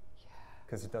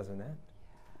 Because it doesn't end.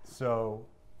 So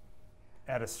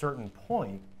at a certain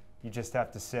point, you just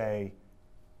have to say,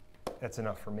 that's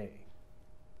enough for me.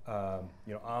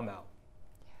 You know, I'm out.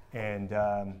 And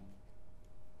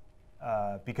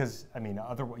because, I mean,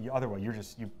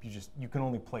 otherwise you can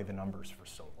only play the numbers for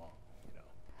so long, you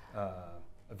know.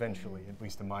 Eventually, at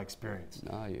least in my experience,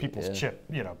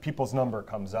 people's number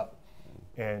comes up.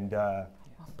 And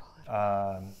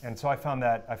And so I found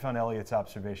Elliot's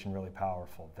observation really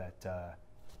powerful, that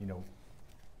you know,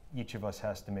 each of us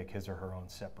has to make his or her own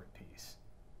separate piece.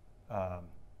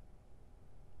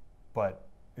 But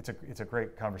it's a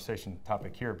great conversation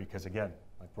topic here, because again,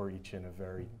 like, we're each in a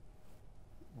very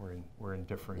we're in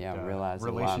different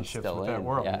relationships with that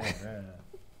world. Yeah.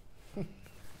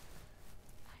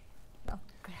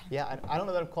 Yeah, I don't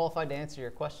know that I'm qualified to answer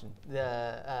your question,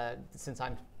 since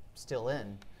I'm still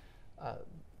in.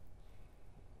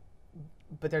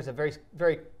 But there's a very,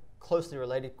 very closely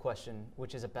related question,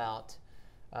 which is about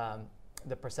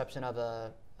the perception of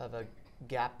a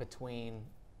gap between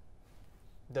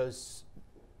those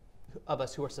of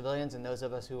us who are civilians and those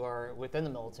of us who are within the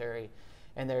military,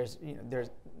 and there's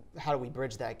how do we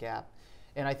bridge that gap?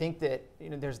 And I think that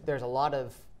there's a lot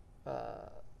of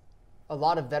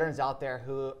veterans out there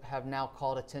who have now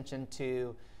called attention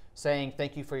to saying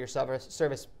thank you for your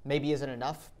service maybe isn't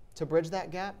enough to bridge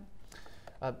that gap.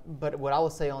 But what I will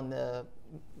say on the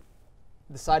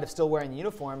side of still wearing the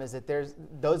uniform is that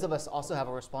those of us also have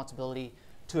a responsibility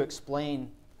to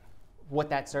explain what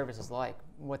that service is like,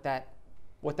 what that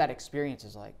experience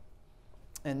is like,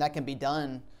 and that can be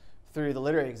done through the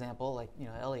literary example, like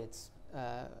Elliot's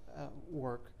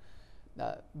work.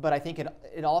 But I think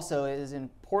it also is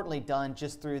importantly done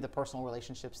just through the personal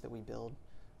relationships that we build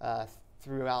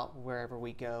throughout wherever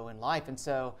we go in life. And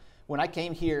so when I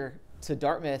came here to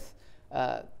Dartmouth,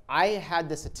 I had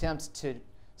this attempt to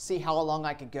see how long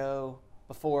I could go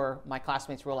before my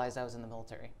classmates realized I was in the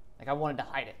military. Like, I wanted to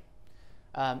hide it.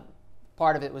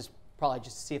 Part of it was probably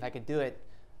just to see if I could do it,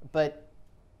 but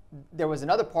there was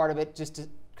another part of it just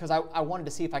because I wanted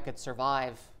to see if I could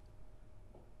survive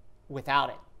without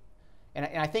it. And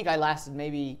I think I lasted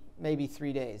maybe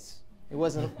 3 days. It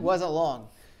wasn't long.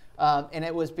 And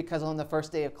it was because on the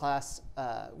first day of class,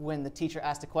 when the teacher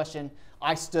asked a question,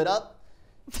 I stood up,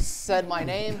 said my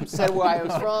name, said where I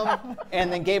was from,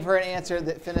 and then gave her an answer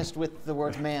that finished with the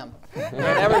words "ma'am." And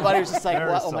everybody was just like,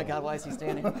 "What? Oh my God, why is he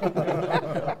standing?"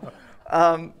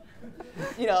 And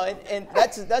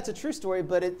that's a true story,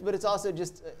 but it's also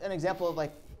just an example of,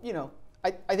 like,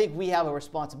 I think we have a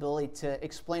responsibility to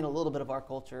explain a little bit of our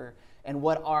culture and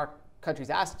what our country's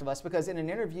asked of us, because in an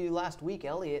interview last week,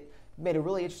 Elliot made a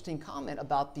really interesting comment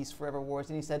about these forever wars,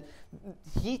 and he said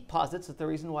he posits that the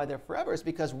reason why they're forever is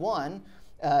because, one,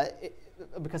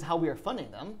 because how we are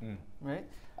funding them, right?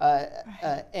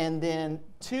 And then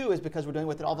two is because we're doing it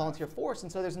with an all-volunteer force,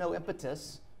 and so there's no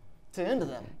impetus to end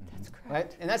them. That's correct.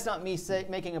 Right? And that's not me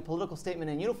making a political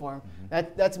statement in uniform.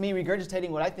 That's me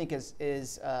regurgitating what I think is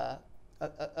a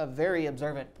very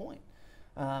observant point.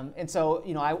 And so,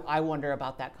 I wonder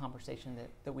about that conversation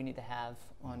that we need to have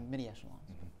on many echelons.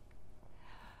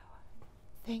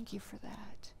 Thank you for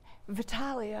that.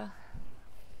 Vitalia.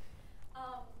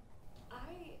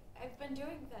 I've been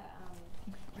doing the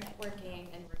networking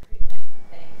and recruitment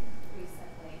thing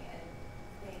recently, and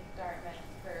thank Dartmouth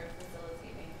for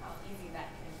facilitating how easy that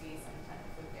can be sometimes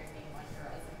with their name on your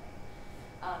resume.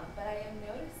 But I am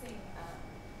noticing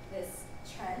this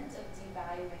trend of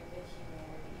devaluing the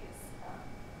humanities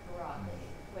broadly,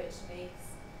 which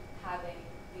makes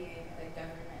being a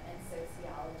government and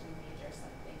sociology major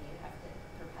something you have to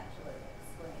perpetually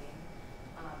explain.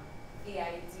 The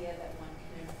idea that one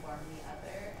can inform the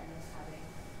other and having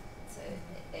to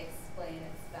explain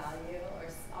its value or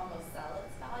almost sell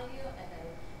its value in a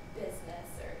business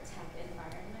or tech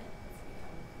environment has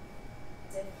become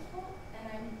difficult. And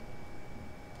I'm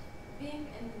being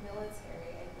in the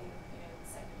military, I think,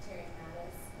 Secretary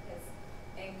Mattis has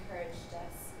encouraged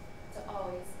us to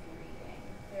always be reading.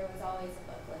 There was always a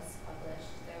book list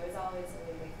published. There was always a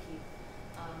way to keep,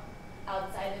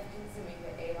 outside of consuming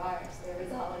the ARs, there was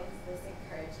always this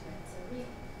encouragement to read.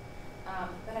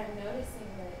 But I'm noticing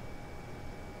that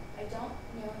I don't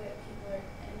know that people are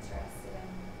interested in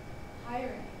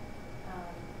hiring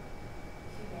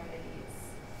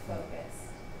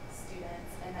humanities-focused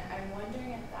students. And I'm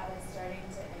wondering if that is starting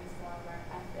to inform our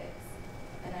ethics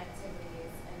and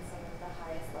activities in some of the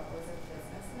highest levels of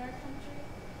business in our country.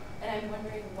 And I'm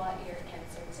wondering what your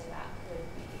answer to that would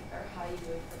be, or how you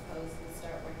would propose we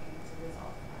start working to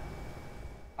resolve that.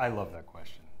 I love that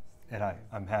question, and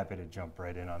I'm happy to jump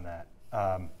right in on that.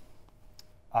 I'm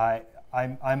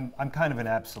kind of an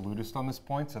absolutist on this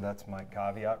point, so that's my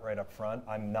caveat right up front.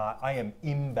 I am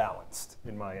imbalanced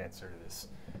in my answer to this,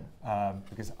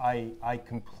 because I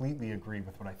completely agree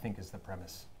with what I think is the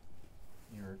premise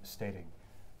you're stating.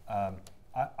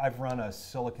 I've run a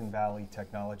Silicon Valley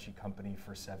technology company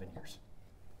for 7 years.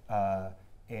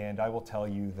 And I will tell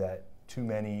you that too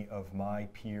many of my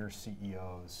peer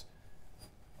CEOs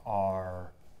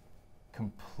are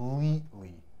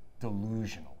completely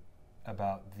delusional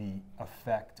about the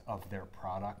effect of their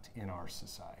product in our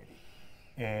society.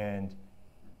 And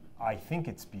I think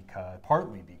it's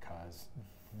partly because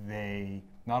they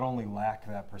not only lack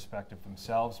that perspective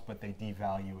themselves, but they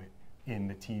devalue it in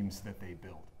the teams that they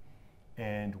build.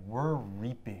 And we're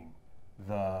reaping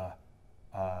the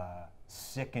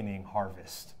sickening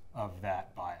harvest of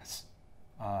that bias.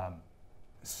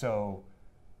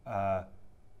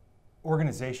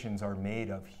 Organizations are made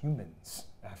of humans,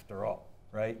 after all,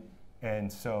 right?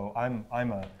 And so I'm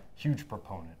a huge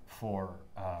proponent for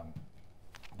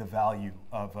the value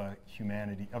of the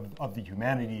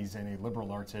humanities and a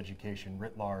liberal arts education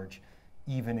writ large,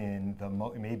 even in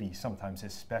maybe sometimes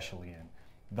especially in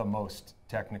the most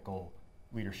technical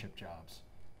leadership jobs.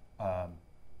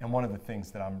 And one of the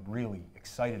things that I'm really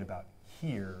excited about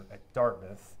here at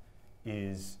Dartmouth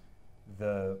is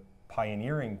the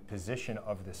pioneering position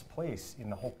of this place in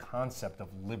the whole concept of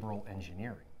liberal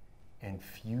engineering and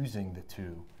fusing the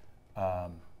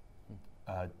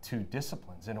two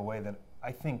disciplines in a way that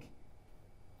I think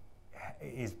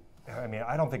is,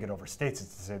 I don't think it overstates it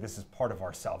to say this is part of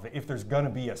our salvation. If there's going to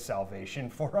be a salvation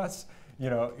for us,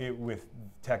 with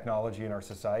technology in our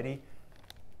society,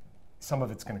 some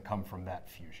of it's going to come from that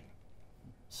fusion.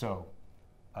 So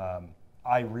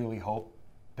I really hope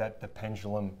that the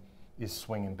pendulum is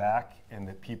swinging back and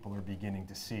that people are beginning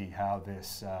to see how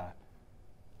this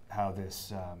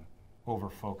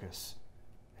over-focus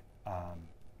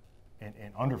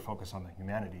and under-focus on the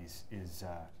humanities is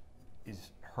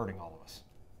hurting all of us.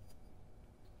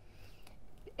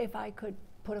 If I could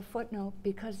put a footnote,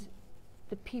 because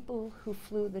the people who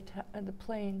flew the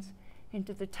planes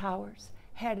into the towers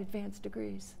had advanced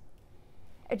degrees.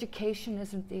 Education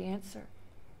isn't the answer.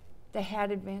 They had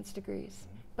advanced degrees,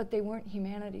 but they weren't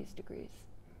humanities degrees.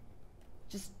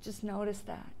 Just notice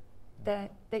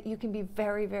that you can be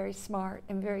very, very smart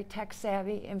and very tech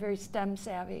savvy and very STEM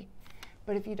savvy,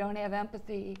 but if you don't have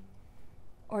empathy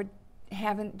or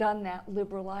haven't done that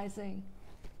liberalizing,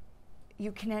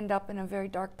 you can end up in a very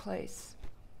dark place.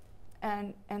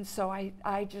 And so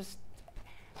I just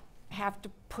have to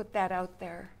put that out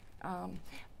there.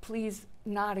 Please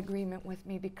not agreement with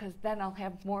me, because then I'll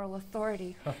have moral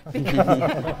authority. I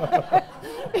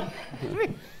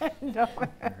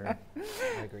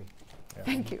agree. Yeah.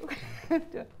 Thank you.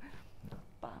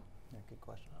 Bob. Yeah, good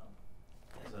question.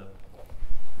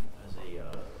 As a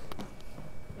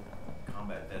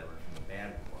combat veteran from the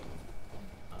bad war,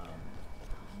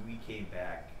 we came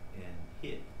back and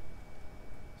hid.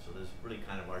 So this really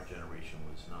kind of our generation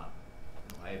was not,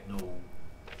 I have no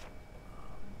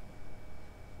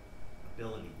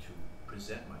ability to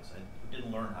present myself. I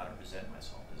didn't learn how to present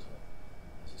myself as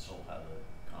a soul, how to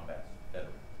combat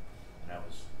veteran. And I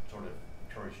was sort of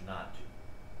encouraged not to.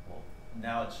 Well,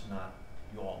 now it's not,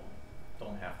 you all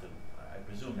don't have to, I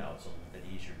presume now it's a little bit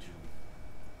easier to.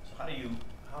 So how do you,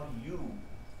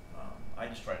 I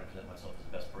just try to present myself as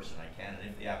the best person I can, and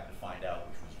if they happen to find out,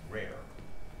 which was rare,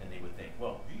 and they would think,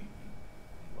 well, he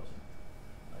wasn't,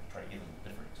 I try to give them a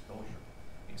different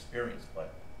experience,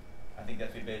 but I think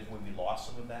that's maybe when we lost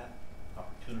some of that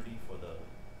opportunity for the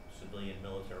civilian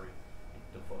military,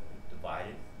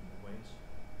 divided in ways.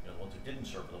 The ones who didn't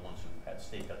serve are the ones who had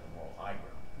staked out the moral high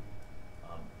ground.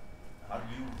 How do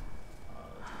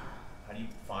you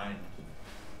find,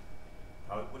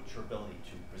 what's your ability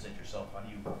to present yourself? How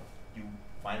do you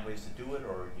find ways to do it,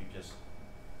 or do you just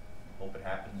hope it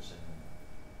happens? And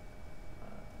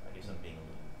I guess I'm being a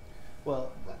little.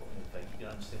 Well, if you can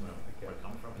understand where it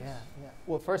comes from. Yeah.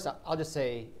 Well, first, I'll just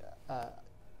say,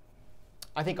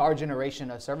 I think our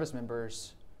generation of service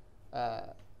members,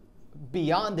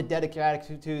 beyond the dedicated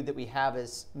attitude that we have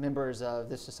as members of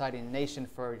this society and nation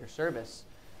for your service,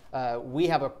 we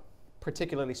have a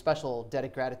particularly special debt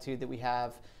of gratitude that we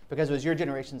have, because it was your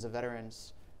generations of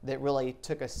veterans that really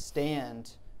took a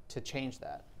stand to change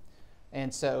that.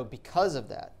 And so because of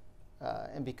that,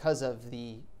 and because of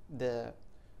the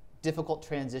difficult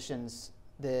transitions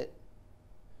that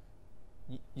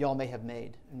y'all may have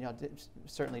made, and y'all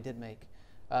certainly did make,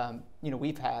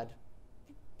 we've had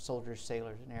soldiers,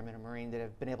 sailors, and airmen and Marine that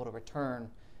have been able to return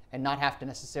and not have to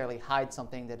necessarily hide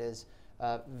something that is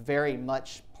very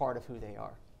much part of who they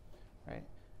are, right?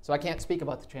 So I can't speak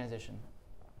about the transition,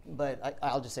 but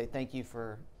I'll just say thank you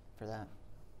for that.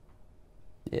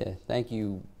 Yeah, thank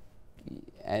you.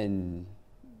 And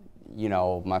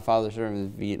my father served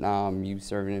in Vietnam, you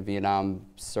serving in Vietnam,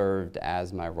 served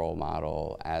as my role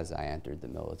model as I entered the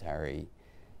military.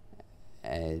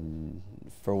 And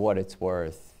for what it's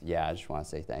worth, yeah, I just want to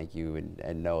say thank you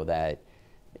and know that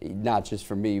not just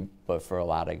for me, but for a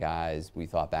lot of guys, we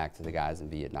thought back to the guys in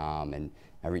Vietnam, and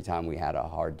every time we had a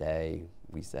hard day,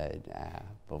 we said,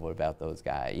 but what about those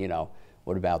guys? You know,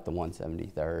 what about the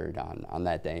 173rd on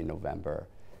that day in November?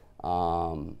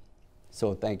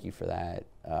 So thank you for that.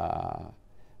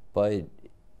 But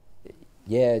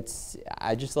yeah,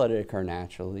 I just let it occur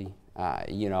naturally.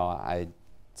 You know,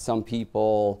 some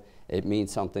people it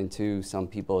means something to, some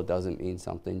people it doesn't mean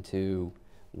something to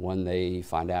when they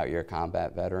find out you're a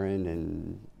combat veteran,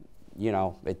 and you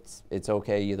know, it's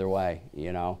okay either way,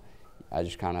 you know. I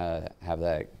just kind of have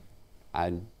that,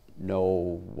 I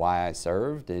know why I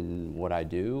served and what I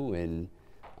do, and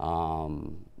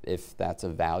if that's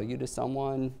of value to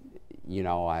someone, you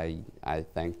know, I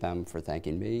thank them for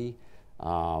thanking me,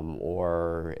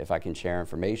 or if I can share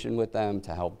information with them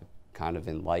to help kind of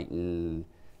enlighten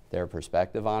their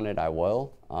perspective on it, I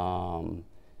will.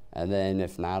 And then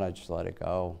if not, I just let it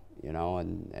go, you know,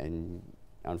 and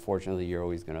unfortunately you're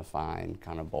always gonna find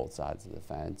kind of both sides of the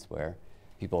fence where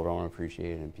people don't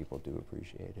appreciate it and people do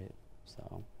appreciate it,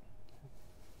 so.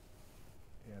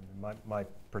 Yeah, my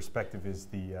perspective is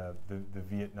the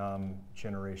Vietnam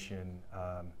generation,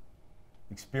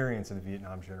 experience of the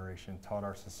Vietnam generation taught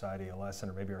our society a lesson,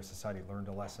 or maybe our society learned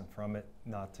a lesson from it,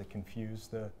 not to confuse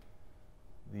the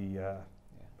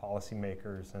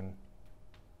policymakers and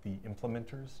the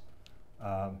implementers.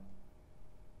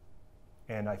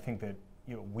 And I think that,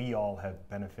 you know, we all have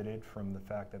benefited from the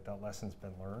fact that that lesson's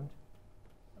been learned.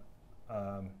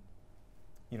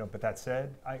 You know, but that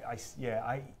said, I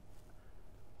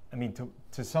mean,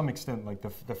 to some extent, like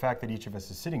the fact that each of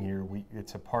us is sitting here,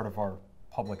 it's a part of our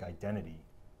public identity.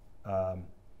 But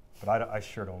I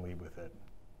sure don't lead with it,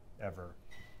 ever.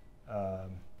 I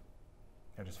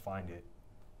just find it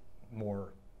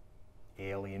more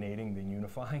alienating than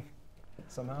unifying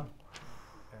somehow.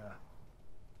 Yeah.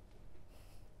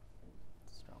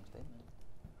 Strong statement.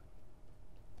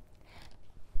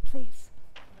 Please.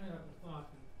 I have a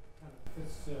thought that kind of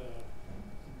fits some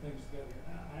things together.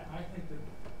 I think that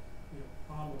the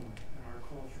problem in our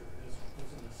culture is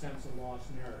in a sense a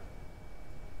lost narrative.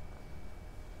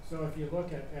 So if you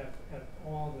look at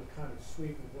all the kind of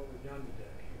sweep of what we've done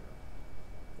today here,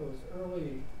 those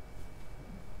early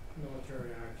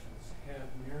military actions had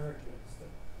narratives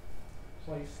that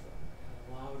placed them and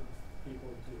allowed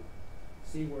people to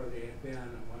see where they had been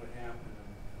and what had happened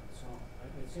and so on.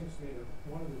 It seems to me that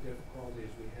one of the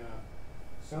difficulties we have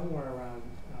somewhere around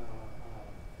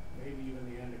maybe even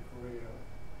the end of Korea,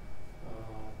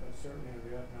 but certainly in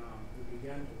Vietnam, we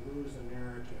began to lose the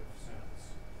narrative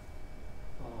sense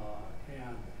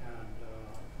and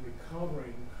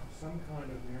recovering some kind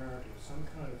of narrative, some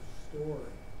kind of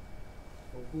story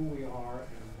of who we are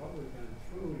and what we've been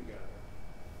through together.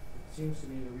 It seems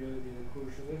to me to really be the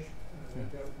crucial issue. And I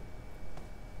think that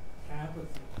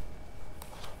apathy,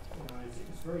 you know,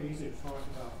 it's very easy to talk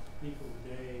about people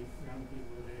today, young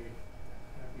people today,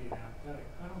 being apathetic.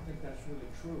 I don't think that's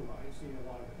really true. I see a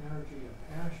lot of energy and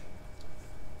passion,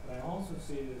 but I also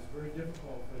see it as very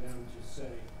difficult for them to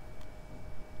say,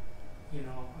 you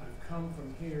know, I've come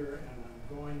from here and I'm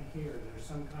going here. There's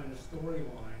some kind of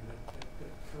storyline that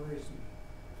carries me.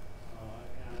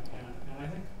 And I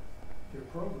think your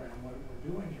program, what we're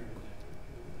doing here today,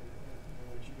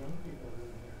 what you young people are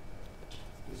doing here,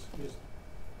 is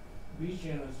reach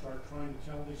in and start trying to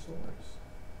tell these stories.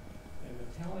 And the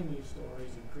telling these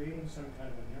stories and creating some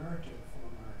kind of a narrative for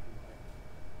American life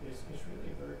is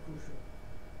really very crucial.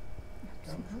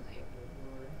 Absolutely.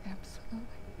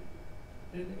 Absolutely.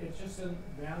 It's just a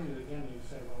value, again, you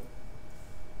say, well,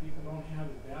 people don't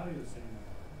have the values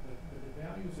anymore. But the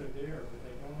values are there, but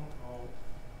they don't know how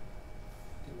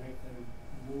to make them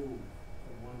move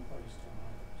from one place to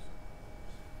another.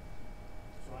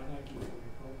 So I thank you for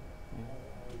your program,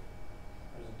 all your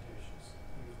presentations.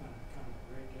 It's been kind of a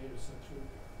great day to sit through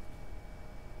there.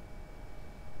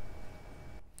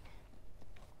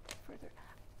 Further.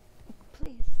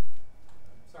 Please.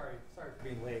 Sorry for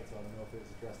being late, so I don't know if it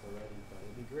was addressed already, but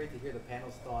it'd be great to hear the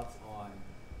panel's thoughts on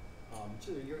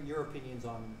your opinions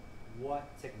on what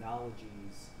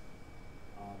technologies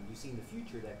you see in the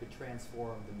future that could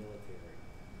transform the military,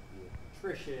 be it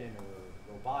nutrition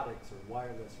or robotics or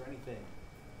wireless or anything.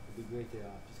 It'd be great to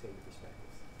just get your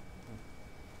perspectives.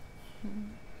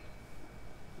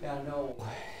 Yeah, no.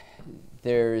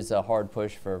 There's a hard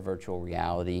push for virtual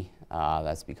reality.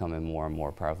 That's becoming more and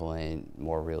more prevalent,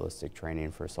 more realistic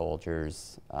training for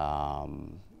soldiers.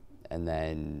 And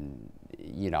then,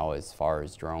 you know, as far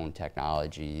as drone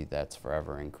technology, that's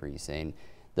forever increasing.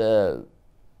 There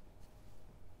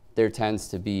tends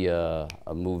to be a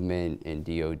movement in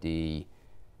DoD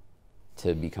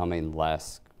to becoming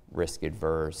less risk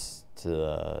adverse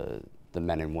to the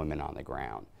men and women on the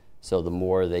ground. So the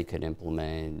more they could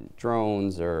implement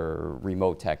drones or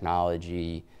remote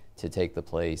technology to take the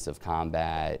place of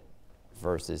combat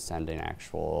versus sending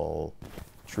actual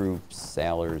troops,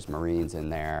 sailors, Marines in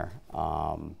there,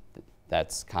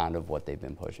 that's kind of what they've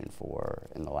been pushing for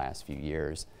in the last few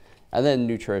years. And then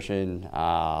nutrition,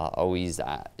 always,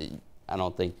 I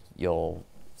don't think you'll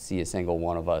see a single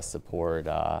one of us support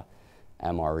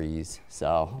MREs.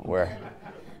 So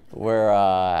we're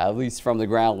at least from the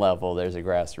ground level, there's a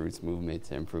grassroots movement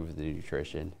to improve the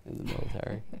nutrition in the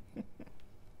military.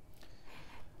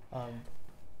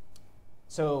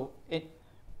 So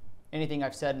anything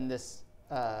I've said in this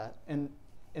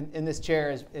in this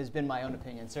chair has been my own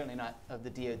opinion, certainly not of the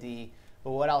DoD.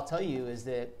 But what I'll tell you is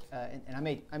that,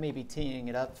 and I may be teeing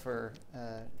it up for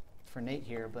Nate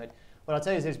here, but what I'll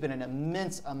tell you is there's been an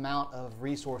immense amount of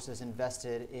resources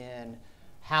invested in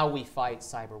how we fight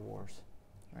cyber wars,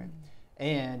 right?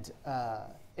 And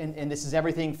this is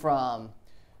everything from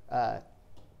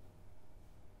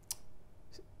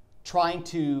trying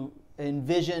to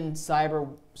envision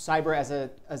cyber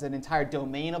as an entire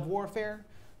domain of warfare,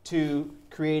 to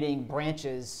creating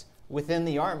branches within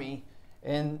the Army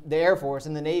and the Air Force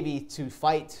and the Navy to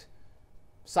fight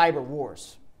cyber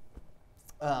wars.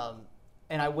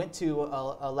 And I went to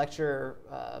a lecture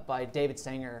by David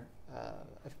Sanger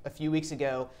a few weeks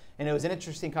ago, and it was an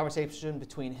interesting conversation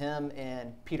between him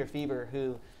and Peter Feber,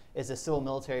 who is a civil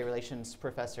military relations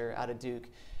professor out of Duke.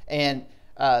 And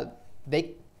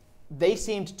they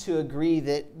seemed to agree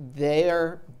that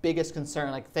their biggest concern,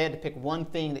 like if they had to pick one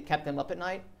thing that kept them up at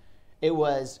night, it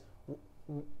was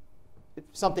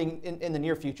something in the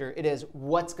near future. It is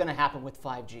what's going to happen with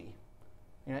 5G.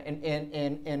 You know,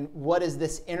 and what is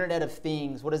this Internet of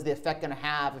Things? What is the effect going to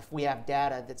have if we have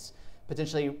data that's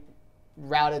potentially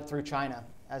routed through China,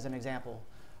 as an example,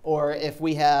 or if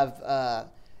we have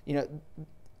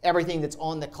everything that's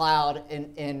on the cloud,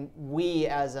 and we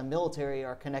as a military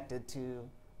are connected to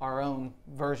our own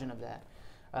version of that.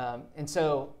 And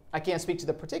so I can't speak to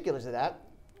the particulars of that,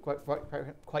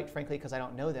 quite frankly, because I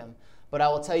don't know them. But I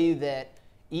will tell you that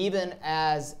even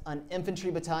as an infantry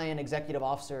battalion executive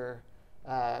officer,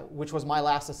 which was my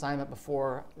last assignment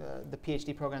before the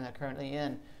PhD program that I'm currently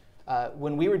in,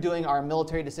 when we were doing our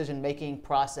military decision-making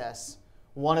process,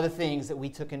 one of the things that we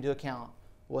took into account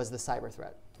was the cyber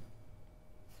threat.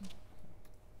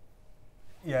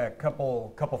 Yeah, a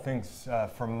couple things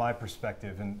from my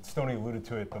perspective, and Stoney alluded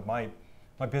to it, but my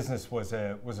business was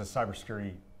a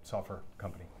cybersecurity software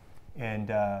company, and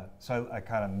so I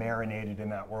kind of marinated in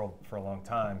that world for a long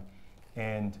time,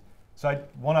 and so I had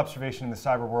one observation in the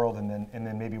cyber world, and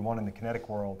then maybe one in the kinetic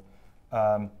world.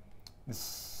 The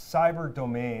cyber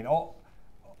domain, all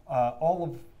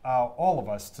of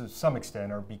us to some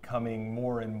extent are becoming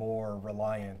more and more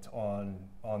reliant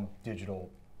on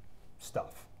digital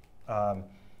stuff.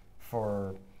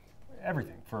 For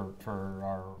everything, for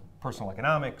our personal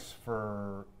economics,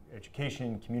 for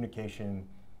education, communication,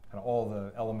 and all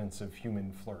the elements of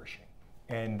human flourishing.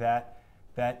 And that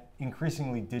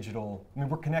increasingly digital, I mean,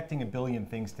 we're connecting 1 billion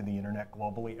things to the internet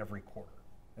globally every quarter.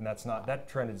 And that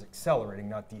trend is accelerating,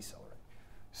 not decelerating.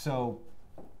 So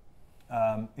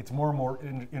it's more and more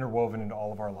interwoven into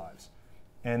all of our lives.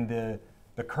 And the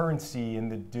currency in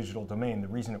the digital domain, the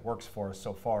reason it works for us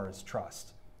so far is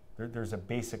trust. There's a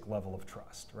basic level of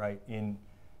trust, right?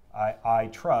 I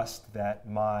trust that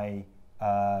my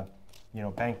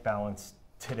bank balance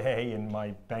today and my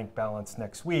bank balance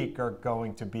next week are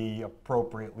going to be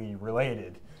appropriately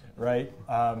related, right?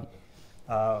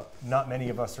 Not many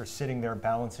of us are sitting there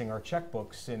balancing our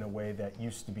checkbooks in a way that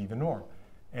used to be the norm.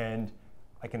 And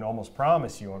I can almost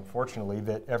promise you, unfortunately,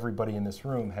 that everybody in this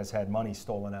room has had money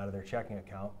stolen out of their checking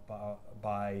account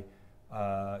by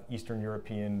Eastern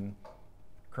European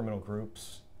criminal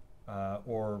groups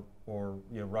or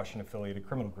Russian-affiliated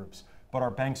criminal groups. But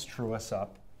our banks true us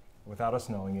up without us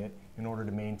knowing it in order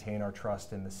to maintain our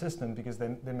trust in the system, because they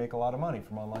make a lot of money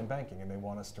from online banking and they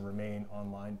want us to remain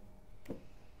online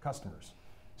customers.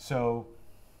 So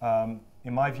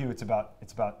in my view, it's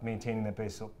about maintaining that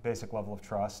basic level of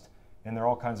trust, and there are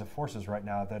all kinds of forces right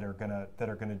now that are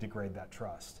gonna degrade that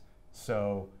trust.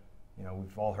 So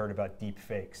we've all heard about deep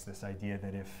fakes, this idea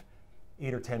that if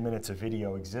 8 or 10 minutes of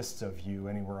video exists of you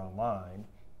anywhere online,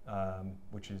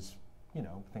 which is, I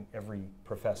think every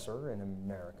professor in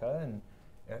America and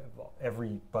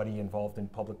everybody involved in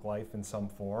public life in some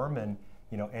form, and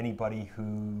anybody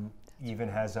who even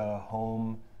has a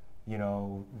home,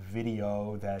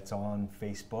 video that's on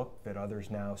Facebook that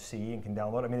others now see and can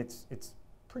download. I mean, it's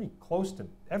pretty close to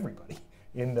everybody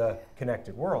in the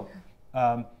connected world.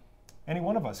 Any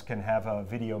one of us can have a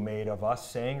video made of us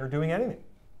saying or doing anything.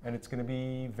 and it's going to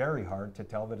be very hard to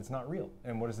tell that it's not real.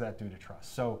 And what does that do to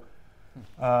trust? So,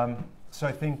 so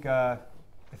I think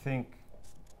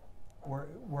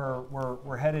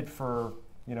we're headed for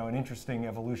an interesting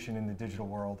evolution in the digital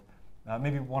world.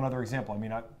 Maybe one other example. I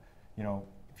mean,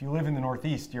 if you live in the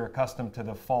Northeast, you're accustomed to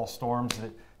the fall storms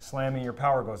that slamming your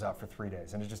power goes out for 3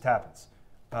 days, and it just happens.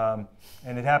 And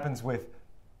it happens with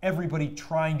everybody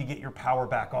trying to get your power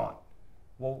back on.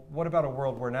 Well, what about a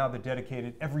world where now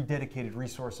every dedicated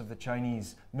resource of the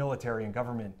Chinese military and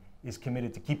government is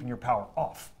committed to keeping your power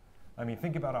off? I mean,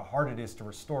 think about how hard it is to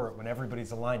restore it when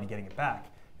everybody's aligned to getting it back,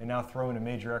 and now throw in a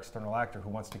major external actor who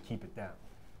wants to keep it down.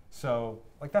 So,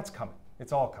 that's coming.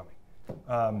 It's all coming,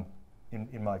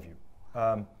 in my view.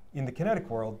 In the kinetic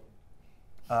world,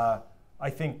 I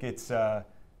think it's the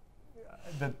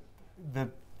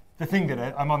thing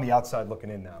that I'm on the outside looking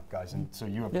in now, guys, and so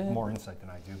you have more insight than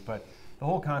I do. But the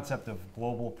whole concept of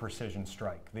global precision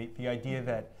strike, the idea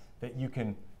that you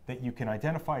can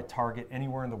identify a target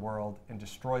anywhere in the world and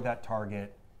destroy that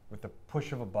target with the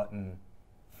push of a button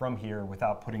from here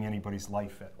without putting anybody's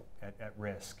life at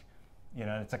risk.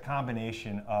 It's a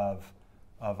combination of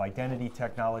identity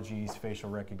technologies, facial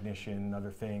recognition, and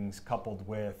other things, coupled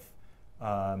with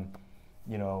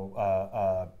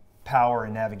power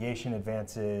and navigation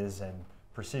advances and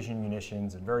precision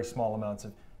munitions and very small amounts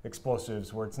of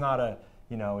explosives, where it's not a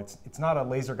it's not a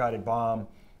laser guided bomb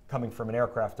coming from an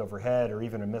aircraft overhead or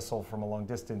even a missile from a long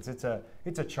distance. It's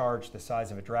a charge the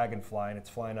size of a dragonfly, and it's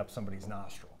flying up somebody's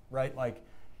nostril, right? Like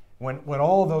when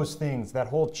all those things, that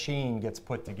whole chain gets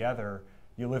put together,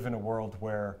 you live in a world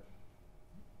where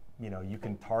you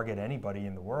can target anybody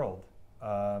in the world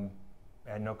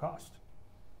at no cost.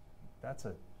 That's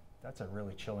a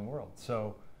really chilling world.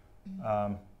 So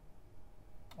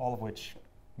all of which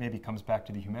maybe comes back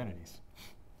to the humanities.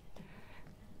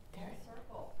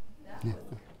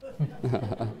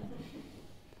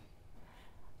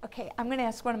 Okay, I'm going to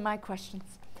ask one of my questions.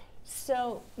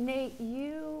 So, Nate,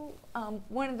 you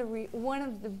one of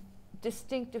the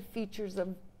distinctive features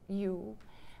of you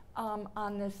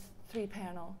on this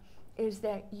 3-panel is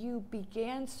that you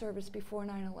began service before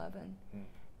 9/11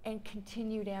 and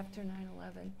continued after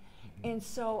 9/11. And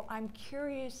so I'm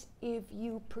curious if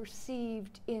you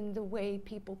perceived in the way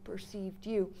people perceived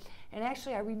you. And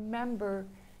actually, I remember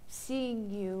seeing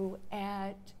you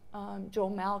at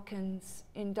Joel Malkin's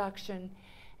induction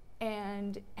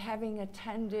and having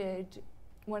attended,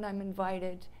 when I'm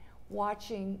invited,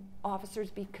 watching officers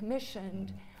be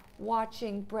commissioned,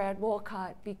 watching Brad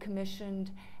Wolcott be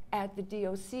commissioned at the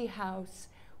DOC house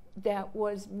that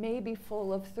was maybe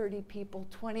full of 30 people,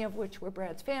 20 of which were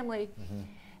Brad's family,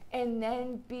 and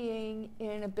then being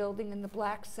in a building in the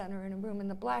Black Center, in a room in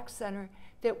the Black Center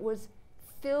that was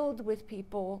filled with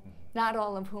people, not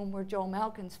all of whom were Joel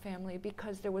Malkin's family,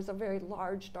 because there was a very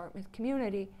large Dartmouth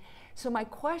community. So my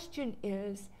question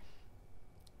is,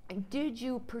 did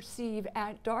you perceive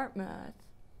at Dartmouth,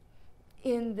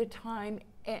 in the time,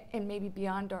 and maybe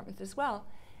beyond Dartmouth as well,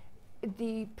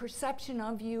 the perception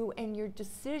of you and your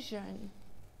decision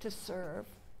to serve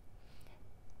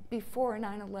before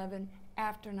 9/11,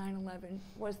 after 9/11,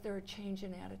 was there a change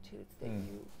in attitudes that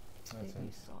you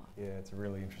saw? Yeah, it's a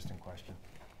really interesting question.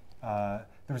 There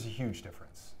was a huge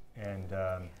difference, and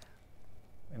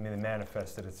I mean, it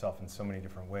manifested itself in so many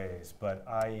different ways. But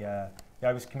I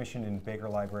was commissioned in Baker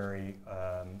Library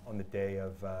on the day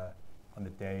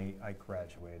I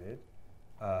graduated.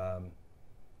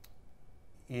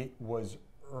 It was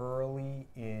early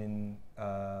in.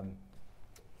 I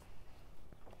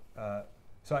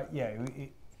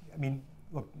mean,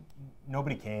 look,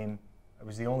 nobody came. I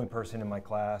was the only person in my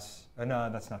class. No,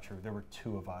 that's not true. There were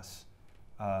 2 of us.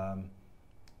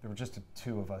 There were just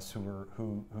 2 of us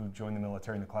who joined the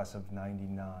military in the class of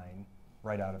 '99,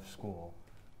 right out of school,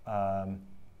 and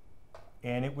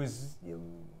it was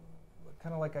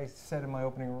kind of like I said in my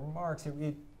opening remarks.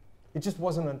 It just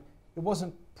wasn't it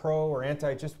wasn't pro or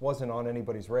anti. It just wasn't on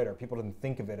anybody's radar. People didn't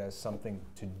think of it as something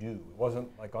to do. It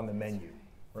wasn't like on the menu,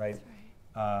 right?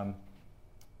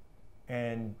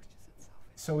 And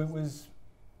so it was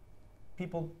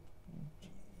people.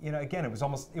 Again, it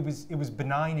was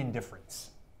benign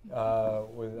indifference.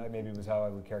 Maybe was how I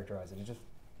would characterize it. It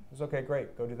was okay,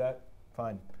 great, go do that,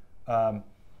 fine. And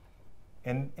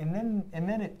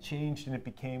then it changed, and it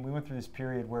became. We went through this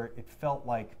period where it felt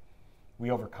like we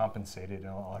overcompensated in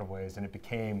a lot of ways, and it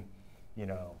became,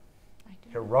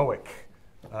 heroic.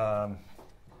 You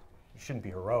shouldn't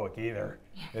be heroic either.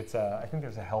 It's. I think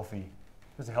there's a healthy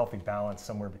balance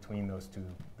somewhere between those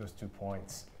two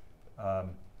points.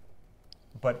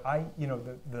 But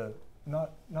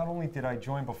not only did I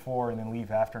join before and then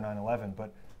leave after 9/11,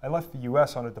 but I left the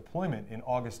U.S. on a deployment in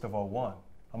August of '01,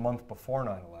 a month before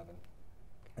 9/11.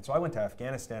 And so I went to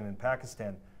Afghanistan and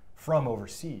Pakistan from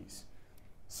overseas.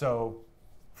 So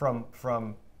from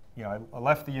you know, I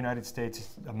left the United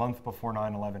States a month before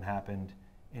 9/11 happened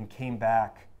and came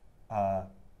back,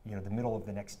 you know, the middle of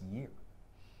the next year.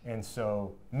 And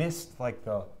so missed like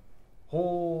the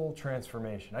whole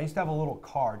transformation. I used to have a little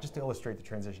card, just to illustrate the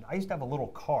transition. I used to have a little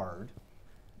card,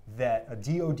 a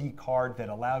DOD card that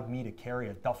allowed me to carry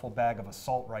a duffel bag of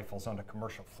assault rifles onto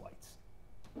commercial flights.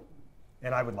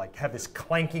 And I would like have this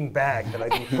clanking bag that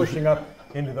I'd be pushing up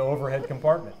into the overhead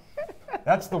compartment.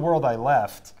 That's the world I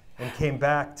left and came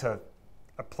back to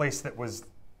a place that was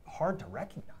hard to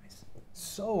recognize.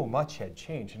 So much had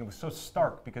changed, and it was so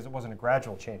stark because it wasn't a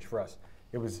gradual change for us.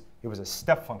 It was a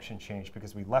step function change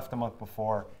because we left a month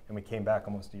before and we came back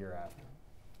almost a year after.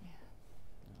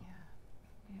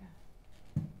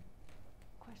 Yeah.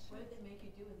 Question? What did they make you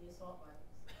do with the assault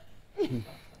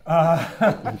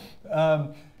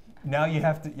rifles? Now you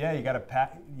have to, you got to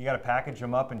package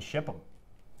them up and ship them,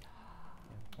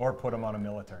 or put them on a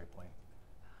military plane.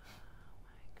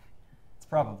 It's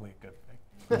probably a good thing.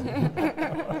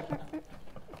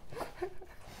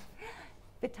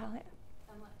 Vitalia?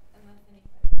 Unless anybody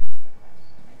has a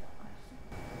question, I don't want to.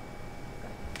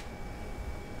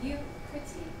 You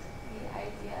critiqued the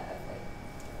idea of like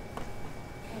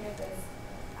kind of this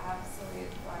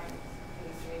absolute blind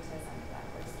patriotism that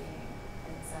we're seeing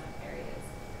in some areas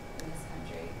in this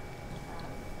country.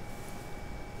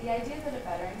 The idea that a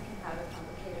veteran can have a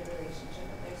complicated relationship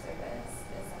with their service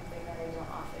is something that I don't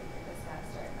often hear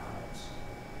discussed or acknowledged.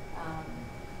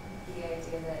 The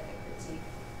idea that a critique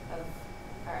of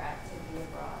our activity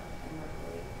abroad and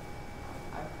locally,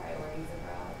 our priorities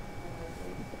abroad and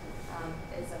locally,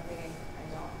 is something I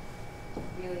don't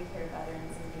really hear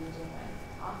veterans engaging with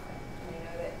often. And I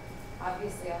know that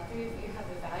obviously all three of you have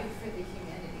a value for the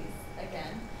humanities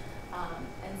again.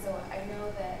 And so I know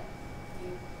that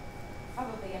you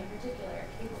probably in particular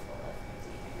are capable of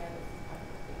critique. I know this is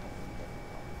probably becoming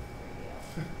difficult for you.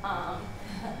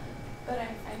 But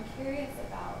I'm curious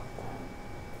about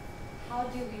how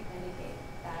do we mitigate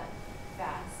that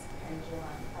vast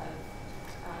pendulum of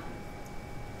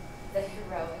the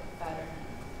heroic veteran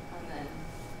and then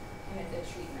kind of the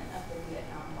treatment of the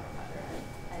Vietnam War veteran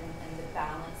and the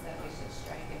balance that we should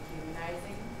strike in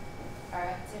humanizing our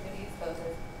activities, both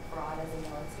as broad as a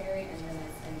military and then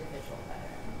as individual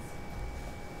veterans.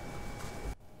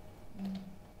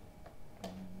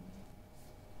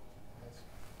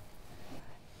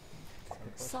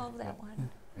 Solve that one.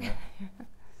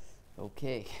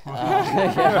 Okay.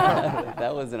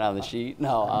 That wasn't on the sheet.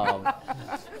 No,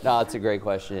 no, it's a great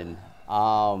question.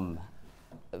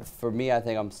 For me, I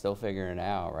think I'm still figuring it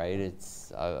out, right?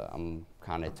 It's I'm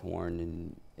kind of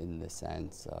torn in the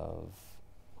sense of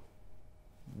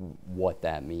what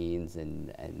that means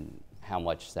and how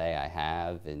much say I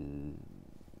have, and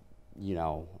you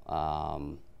know,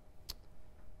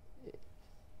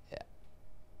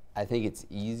 I think it's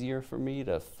easier for me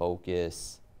to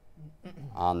focus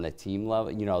on the team level,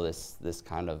 you know, this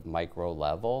kind of micro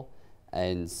level.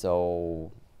 And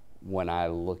so when I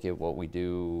look at what we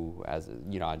do as,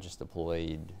 you know, I just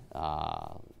deployed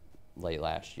late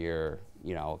last year,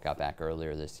 you know, got back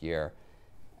earlier this year.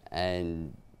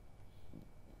 And,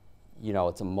 you know,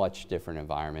 it's a much different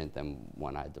environment than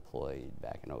when I deployed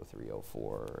back in 03,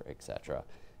 04, et cetera.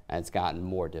 And it's gotten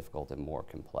more difficult and more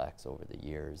complex over the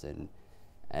years.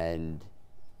 And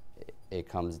it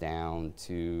comes down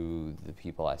to the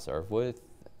people I serve with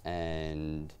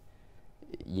and,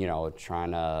 you know,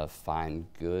 trying to find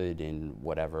good in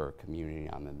whatever community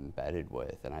I'm embedded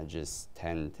with. And I just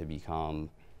tend to become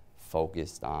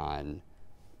focused on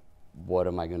what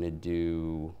am I going to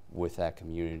do with that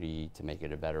community to make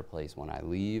it a better place when I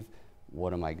leave?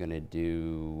 What am I going to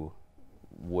do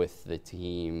with the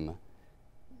team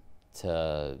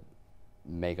to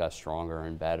make us stronger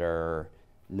and better?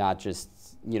 Not just,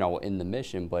 you know, in the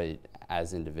mission, but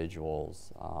as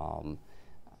individuals.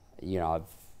 You know, I've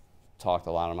talked to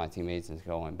a lot of my teammates since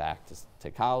going back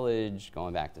to college,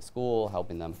 going back to school,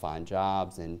 helping them find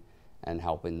jobs and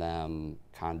helping them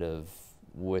kind of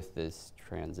with this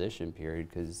transition period,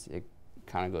 because it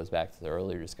kind of goes back to the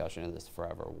earlier discussion of this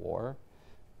forever war,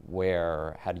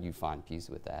 where how do you find peace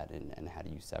with that and how do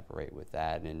you separate with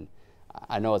that? And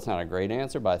I know it's not a great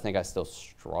answer, but I think I still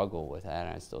struggle with that,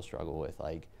 and I still struggle with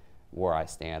like where I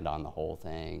stand on the whole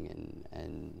thing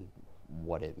and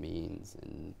what it means,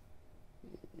 and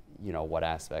you know what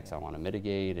aspects I want to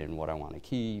mitigate and what I want to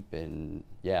keep. And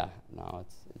yeah, no,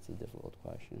 it's a difficult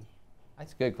question.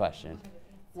 It's a good question.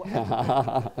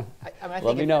 Well, I mean, I Let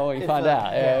think me know when you find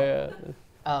out.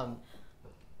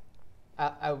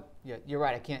 Yeah, you're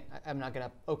right. I'm not going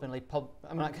to openly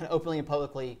and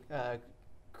publicly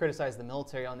criticize the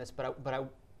military on this, but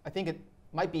I think it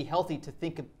might be healthy to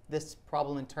think of this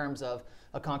problem in terms of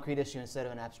a concrete issue instead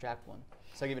of an abstract one.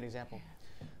 So I'll give you an example.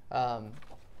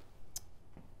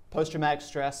 Post-traumatic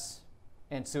stress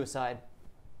and suicide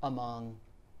among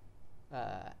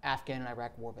Afghan and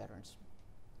Iraq war veterans.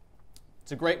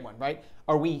 It's a great one, right?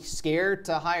 Are we scared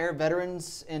to hire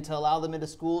veterans and to allow them into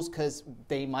schools because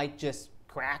they might just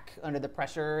crack under the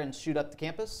pressure and shoot up the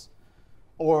campus?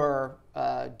 Or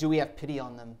do we have pity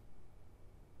on them?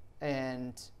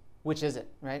 And which is it,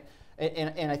 right?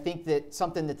 And I think that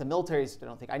something that the military's,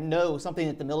 I know something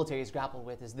that the military has grappled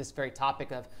with is this very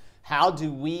topic of how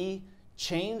do we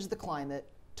change the climate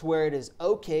to where it is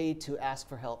okay to ask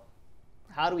for help?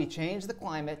 How do we change the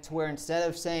climate to where instead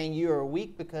of saying you are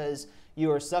weak because you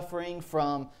are suffering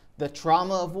from the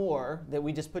trauma of war that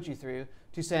we just put you through,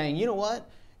 to saying, you know what,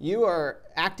 you are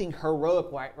acting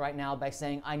heroic right now by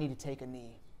saying I need to take a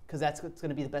knee because that's what's going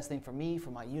to be the best thing for me,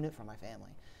 for my unit, for my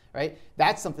family, right?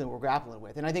 That's something we're grappling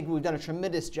with. And I think we've done a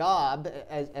tremendous job,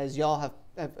 as y'all have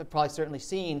probably certainly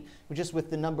seen, just with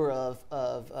the number of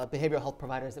behavioral health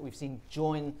providers that we've seen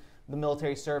join the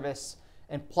military service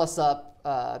and plus up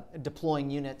deploying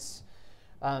units.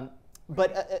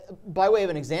 But by way of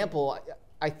an example,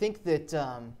 I think that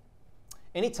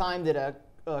anytime that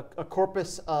a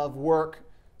corpus of work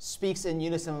speaks in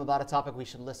unison about a topic, we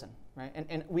should listen, right?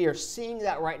 And we are seeing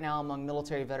that right now among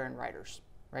military veteran writers,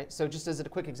 right? So just as a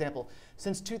quick example,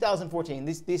 since 2014,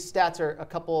 these stats are a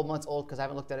couple of months old because I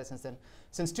haven't looked at it since then.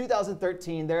 Since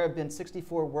 2013, there have been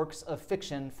 64 works of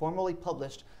fiction formally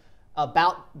published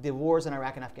about the wars in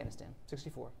Iraq and Afghanistan,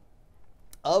 64.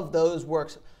 Of those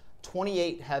works,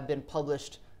 28 have been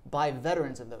published by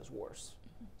veterans of those wars.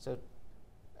 So,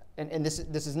 and this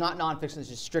is not nonfiction, this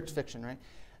is strict fiction, right?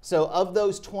 So of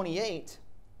those 28,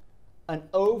 an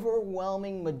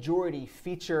overwhelming majority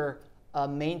feature a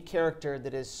main character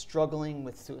that is struggling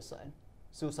with suicide,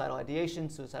 suicidal ideation,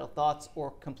 suicidal thoughts,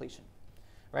 or completion,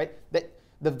 right?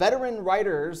 The veteran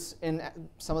writers, and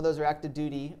some of those are active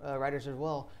duty writers as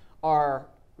well, are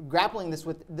grappling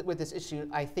with this issue,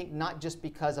 I think not just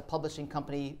because a publishing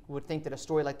company would think that a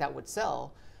story like that would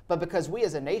sell, but because we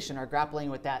as a nation are grappling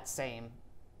with that same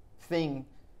thing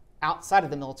outside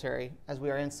of the military as we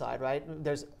are inside, right?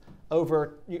 There's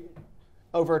over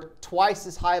twice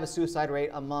as high of a suicide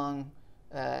rate among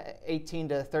 18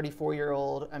 to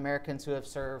 34-year-old Americans who have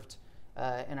served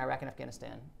in Iraq and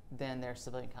Afghanistan than their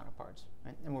civilian counterparts,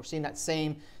 right? And we're seeing that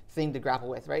same thing to grapple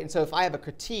with, right? And so if I have a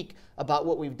critique about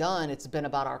what we've done, it's been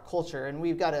about our culture, and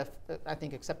we've got to, I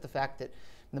think, accept the fact that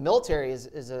the military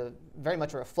is a very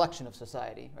much a reflection of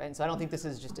society, right? And so I don't think this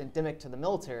is just endemic to the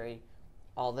military,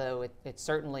 although it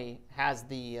certainly has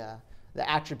the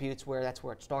attributes where that's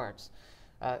where it starts.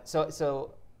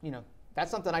 So you know, that's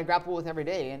something I grapple with every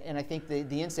day, and I think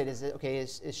the insight is, okay,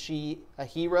 is she a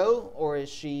hero or is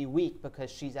she weak because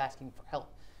she's asking for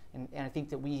help? And I think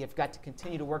that we have got to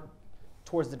continue to work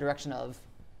towards the direction of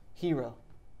hero,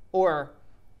 or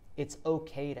it's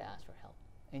okay to ask for help,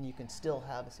 and you can still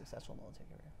have a successful military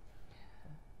career.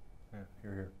 Yeah,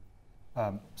 hear,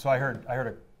 hear. So I heard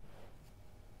a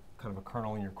kind of a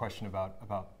kernel in your question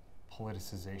about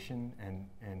politicization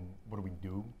and what do we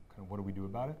do? Kind of what do we do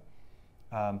about it?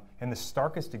 And the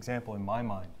starkest example in my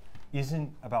mind isn't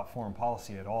about foreign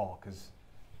policy at all, because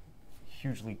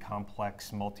hugely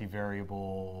complex,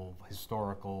 multivariable,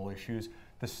 historical issues.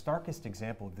 The starkest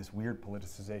example of this weird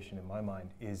politicization in my mind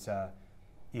is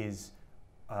these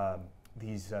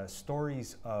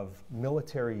stories of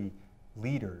military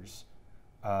leaders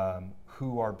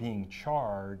who are being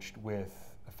charged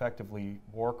with effectively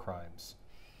war crimes,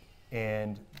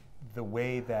 and the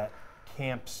way that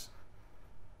camps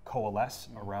coalesce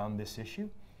around this issue.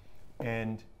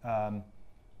 And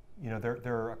you know,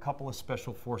 there are a couple of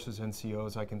special forces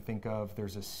NCOs I can think of.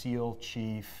 There's a SEAL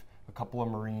chief, a couple of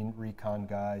Marine recon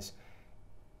guys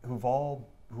have all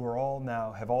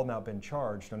now been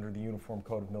charged under the Uniform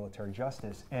Code of Military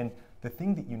Justice. And the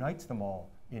thing that unites them all,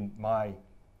 in my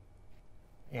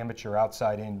amateur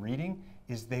outside-in reading,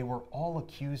 is they were all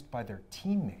accused by their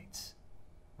teammates,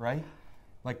 right?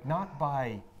 Like, not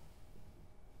by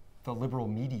the liberal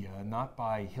media, not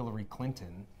by Hillary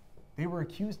Clinton. They were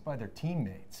accused by their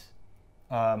teammates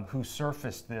who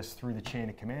surfaced this through the chain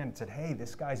of command and said, hey,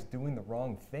 this guy's doing the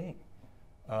wrong thing.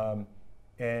 I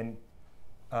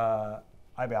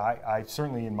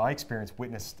certainly, in my experience,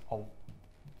 witnessed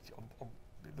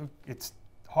it's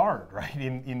hard, right?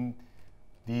 In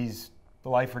these the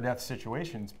life or death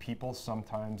situations, people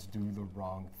sometimes do the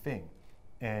wrong thing,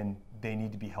 and they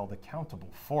need to be held accountable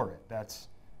for it. That's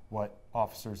what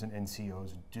officers and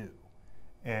NCOs do.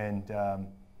 And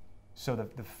so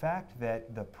the fact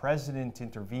that the president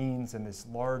intervenes and this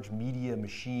large media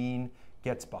machine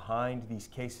gets behind these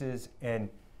cases and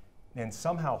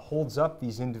somehow holds up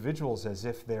these individuals as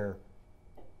if they're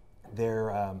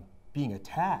being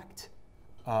attacked,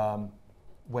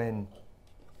 when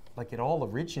like it all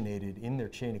originated in their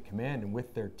chain of command and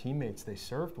with their teammates they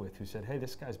served with, who said, hey,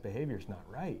 this guy's behavior is not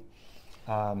right.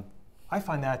 I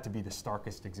find that to be the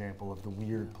starkest example of the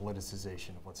weird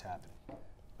politicization of what's happening.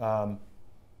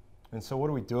 And so what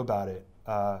do we do about it?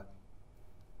 I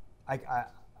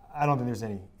don't think there's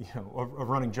any, a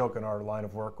running joke in our old line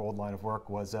of work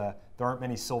was there aren't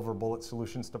many silver bullet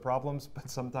solutions to problems, but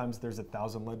sometimes there's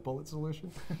 1,000 lead bullet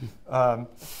solution.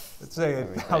 Let's say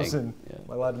 1,000. Yeah.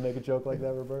 Am I allowed to make a joke like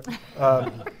that, Roberta?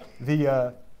 One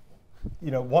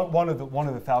of the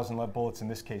 1,000 lead bullets in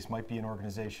this case might be an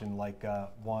organization like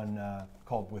one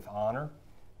called With Honor,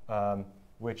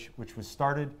 which was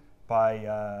started by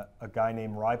a guy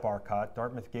named Ry Barcott.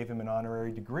 Dartmouth gave him an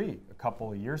honorary degree a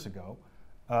couple of years ago.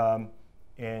 Ry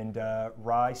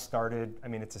started,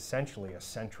 it's essentially a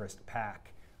centrist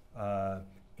PAC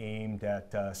aimed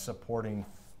at supporting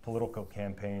political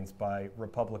campaigns by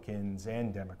Republicans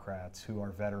and Democrats who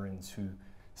are veterans who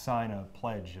sign a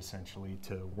pledge essentially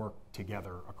to work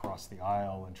together across the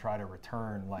aisle and try to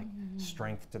return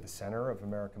strength to the center of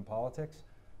American politics.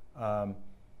 I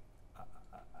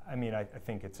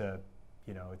think it's a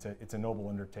noble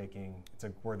undertaking. It's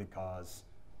a worthy cause.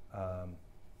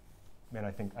 And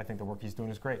I think the work he's doing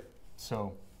is great.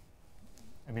 So,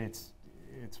 it's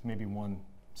maybe one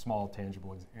small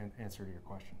tangible answer to your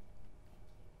question.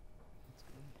 That's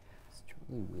good. Is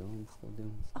Charlie Whelan still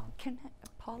doing stuff? Oh, can I,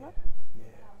 Paula? Yeah.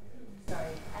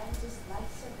 Sorry, I would just like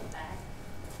to circle back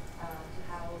to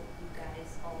how you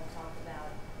guys all talk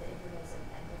about the importance of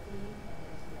empathy and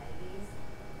the humanities.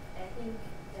 I think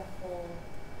the whole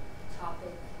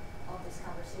topic of this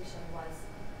conversation was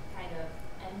kind of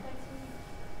empathy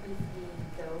between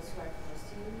those who are close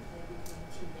to you, like between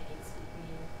teammates,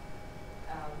 between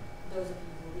those of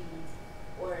you who lead,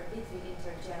 or between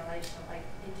intergenerational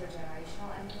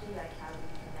empathy, like how do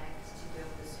we connect to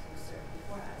those who served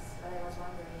before us. But I was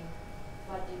wondering,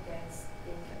 what do you guys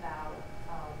think about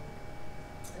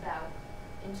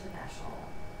international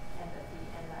empathy,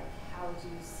 and how do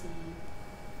you see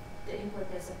the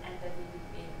importance of empathy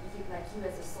between you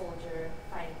as a soldier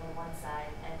fighting on one side,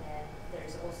 and then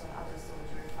there's also other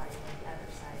soldier fighting on the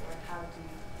other side, or how do you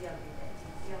deal with it? Do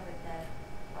you deal with that?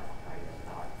 What are your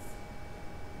thoughts?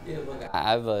 Yeah, look,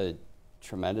 I have a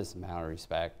tremendous amount of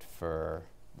respect for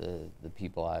the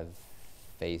people I've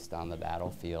faced on the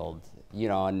battlefield,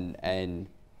 and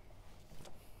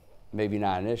maybe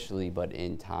not initially, but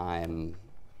in time,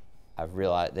 I've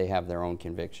realized they have their own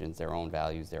convictions, their own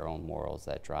values, their own morals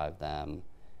that drive them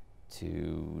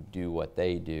to do what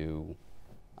they do.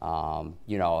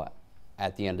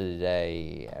 At the end of the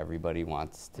day, everybody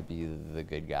wants to be the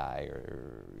good guy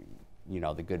or,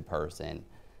 the good person.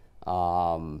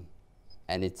 And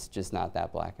it's just not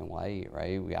that black and white,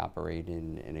 right? We operate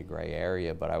in a gray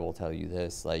area, but I will tell you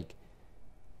this,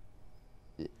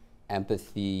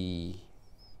 empathy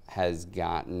has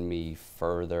gotten me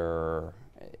further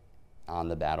on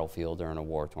the battlefield or in a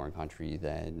war-torn country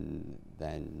than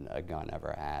a gun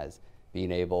ever has.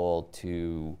 Being able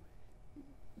to,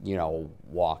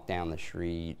 walk down the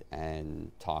street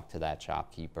and talk to that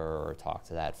shopkeeper or talk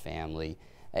to that family,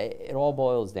 it all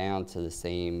boils down to the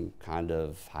same kind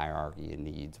of hierarchy of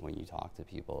needs when you talk to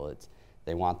people.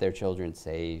 They want their children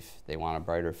safe, they want a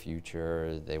brighter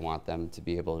future, they want them to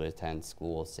be able to attend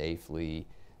school safely,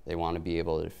 they want to be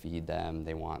able to feed them,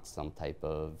 they want some type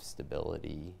of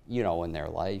stability, in their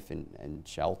life and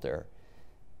shelter.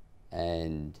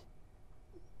 And,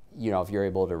 if you're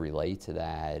able to relate to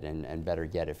that, and better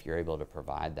yet, if you're able to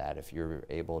provide that, if you're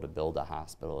able to build a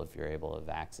hospital, if you're able to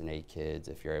vaccinate kids,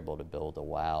 if you're able to build a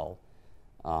well,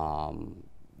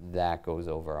 that goes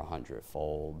over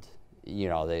 100-fold.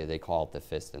 They call it the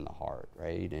fist in the heart,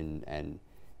 right? And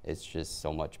it's just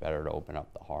so much better to open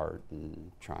up the heart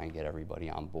and try and get everybody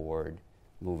on board,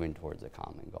 moving towards a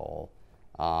common goal.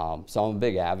 So I'm a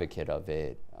big advocate of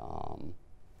it,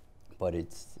 but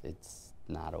it's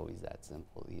not always that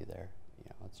simple either.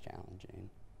 It's challenging.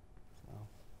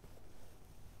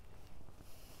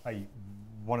 So.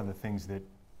 One of the things that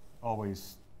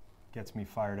always gets me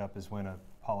fired up is when a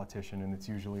politician, and it's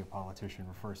usually a politician,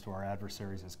 refers to our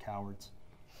adversaries as cowards.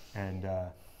 And I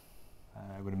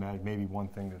would imagine maybe one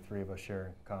thing the three of us share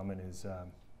in common is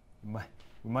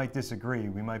we might disagree,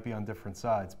 we might be on different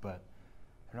sides, but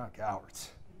they're not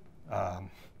cowards.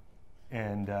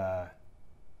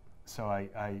 So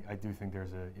I do think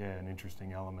there's an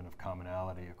interesting element of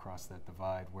commonality across that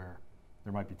divide, where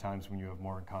there might be times when you have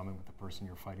more in common with the person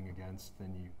you're fighting against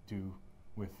than you do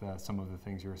with some of the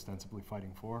things you're ostensibly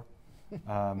fighting for.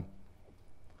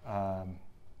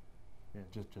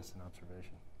 Just an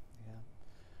observation. Yeah,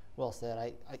 well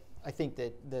said. I think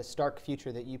that the stark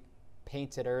future that you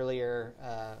painted earlier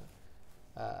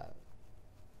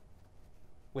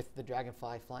with the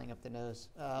dragonfly flying up the nose.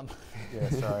 Yeah,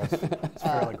 sorry, it's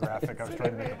fairly graphic. I was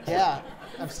trying to make it. Yeah,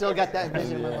 I've still got that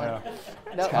vision in my mind.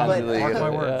 No, Mark my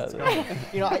words.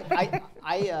 You know,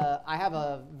 I have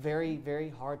a very, very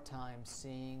hard time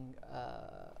seeing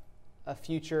a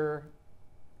future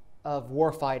of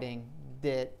warfighting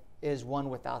that is one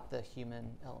without the human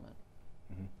element.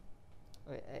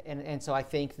 Mm-hmm. And so I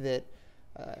think that,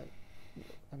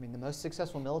 I mean, the most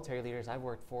successful military leaders I've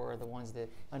worked for are the ones that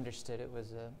understood it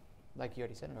was, like you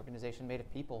already said, an organization made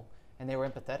of people, and they were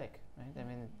empathetic, right? I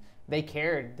mean, they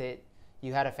cared that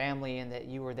you had a family and that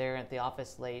you were there at the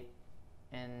office late,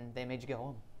 and they made you go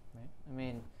home, right? I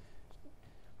mean,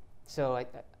 so I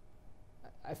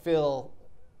feel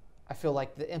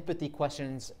like the empathy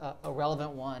question's a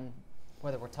relevant one,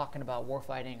 whether we're talking about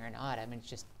warfighting or not. I mean, it's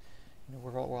just, you know,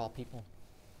 we're all people.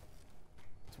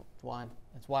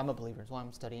 That's why I'm a believer. That's why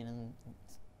I'm studying in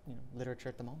literature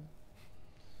at the moment.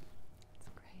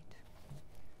 That's great.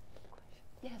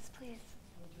 Yes, please.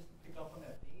 Just to pick up on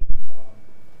that theme,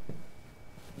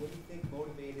 what do you think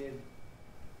motivated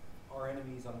our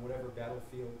enemies on whatever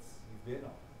battlefields you've been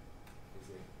on? Is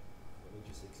it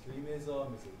religious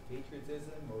extremism? Is it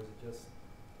patriotism? Or is it just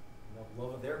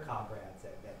love of their comrades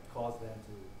that caused them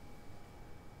to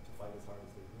fight as hard as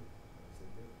they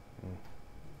did?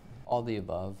 All the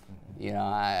above. You know,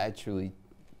 I truly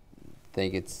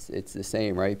think it's the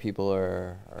same, right? People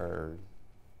are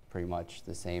pretty much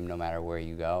the same no matter where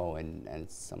you go, and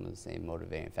it's some of the same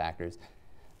motivating factors.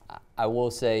 I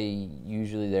will say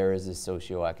usually there is a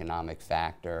socioeconomic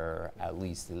factor, at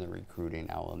least in the recruiting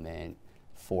element,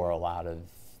 for a lot of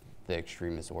the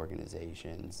extremist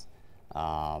organizations.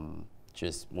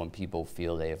 Just when people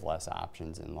feel they have less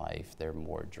options in life, they're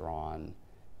more drawn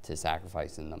to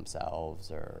sacrificing themselves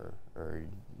or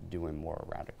doing more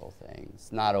radical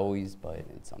things. Not always, but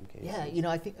in some cases. Yeah, you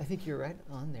know, I think you're right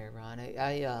on there, Ron.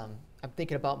 I'm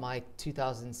thinking about my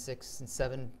 2006 and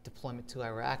 2007 deployment to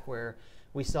Iraq, where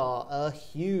we saw a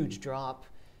huge drop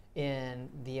in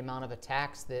the amount of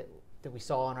attacks that we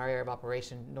saw in our area of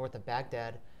operation north of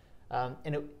Baghdad.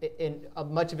 And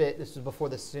much of it, this was before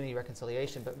the Sunni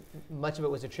reconciliation, but much of it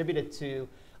was attributed to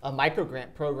a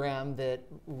microgrant program that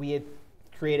we had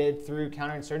created through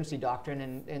counterinsurgency doctrine,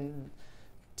 and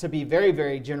to be very,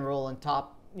 very general and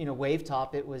top, wave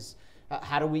top, it was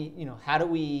how do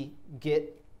we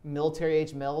get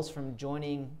military-age males from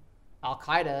joining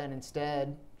Al-Qaeda and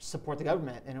instead support the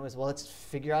government? And it was, well, let's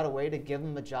figure out a way to give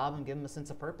them a job and give them a sense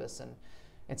of purpose,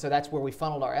 and so that's where we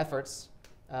funneled our efforts.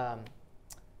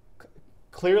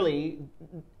 Clearly,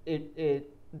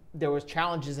 there was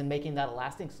challenges in making that a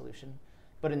lasting solution.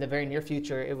 But in the very near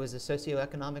future, it was a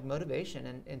socioeconomic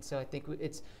motivation, and so I think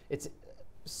it's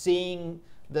seeing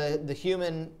the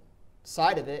human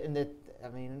side of it, and that, I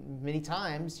mean, many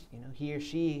times, he or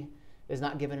she is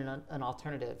not given an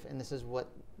alternative, and this is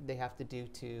what they have to do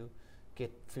to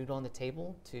get food on the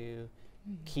table, to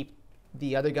keep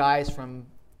the other guys from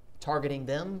targeting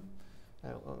them,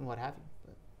 and what have you.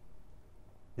 But.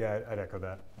 Yeah, I'd echo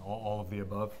that. All of the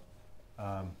above.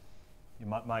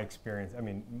 My experience,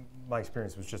 my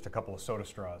experience was just a couple of soda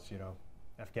straws,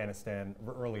 Afghanistan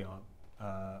early on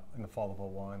in the fall of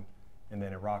 '01, and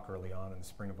then Iraq early on in the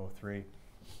spring of '03.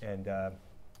 And I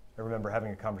remember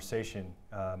having a conversation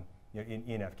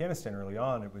in Afghanistan early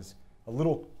on. It was a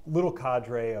little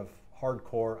cadre of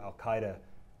hardcore Al-Qaeda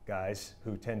guys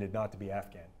who tended not to be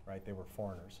Afghan, right? They were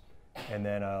foreigners. And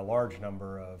then a large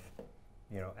number of,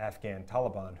 Afghan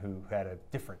Taliban who had a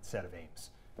different set of aims.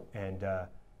 And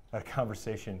had a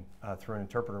conversation through an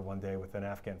interpreter one day with an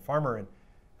Afghan farmer and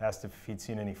asked if he'd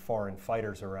seen any foreign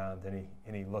fighters around,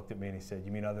 and he looked at me and he said,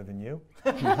 "You mean other than you?"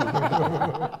 And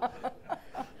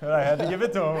I had to give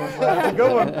it to him. That's a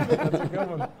good one. That's a good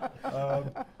one.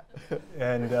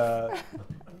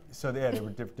 So they were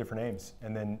different aims.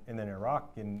 And then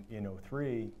Iraq in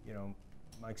 '03,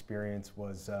 my experience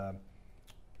was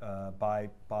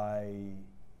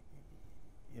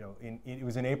it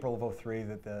was in April of '03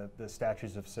 that the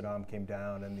statues of Saddam came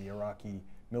down and the Iraqi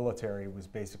military was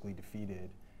basically defeated.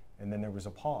 And then there was a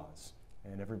pause,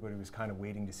 and everybody was kind of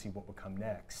waiting to see what would come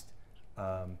next.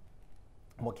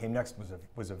 what came next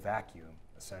was a vacuum,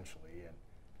 essentially. And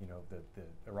you know, the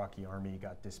Iraqi army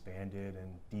got disbanded,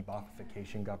 and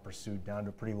de-Ba'athification got pursued down to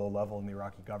a pretty low level in the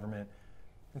Iraqi government.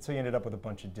 And so you ended up with a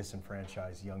bunch of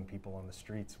disenfranchised young people on the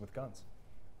streets with guns.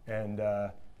 And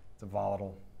it's a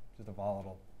volatile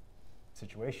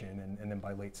situation. And then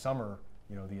by late summer,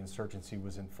 you know, the insurgency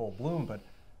was in full bloom, but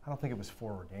I don't think it was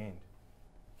foreordained.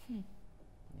 Yeah.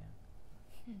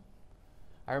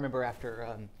 I remember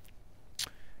after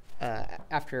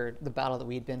the battle that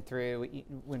we had been through,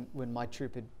 when my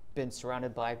troop had been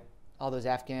surrounded by all those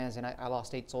Afghans, and I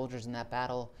lost 8 soldiers in that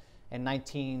battle, and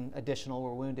 19 additional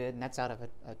were wounded, and that's out of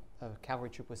a cavalry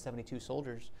troop with 72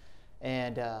 soldiers.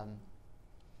 And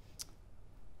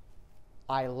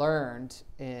I learned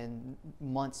in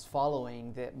months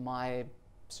following that my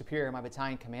superior, my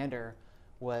battalion commander,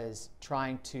 was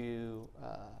trying to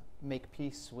make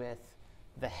peace with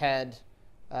the head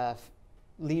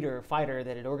leader, fighter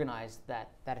that had organized that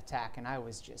attack, and I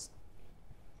was just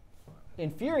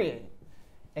infuriated.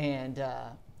 And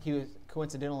he was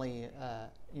coincidentally,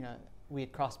 you know, we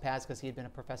had crossed paths because he had been a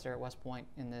professor at West Point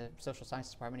in the social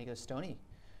sciences department. He goes, "Stoney,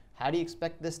 how do you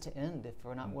expect this to end if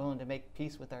we're not willing to make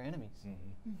peace with our enemies?"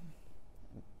 Mm-hmm.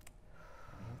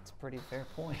 It's a pretty fair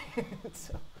point.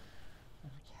 So,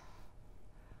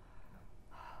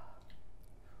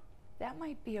 that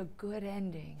might be a good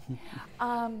ending.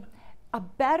 A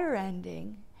better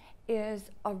ending is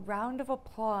a round of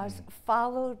applause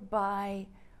followed by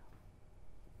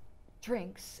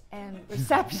drinks and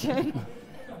reception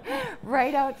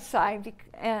right outside.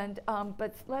 And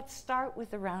but let's start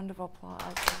with a round of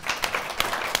applause.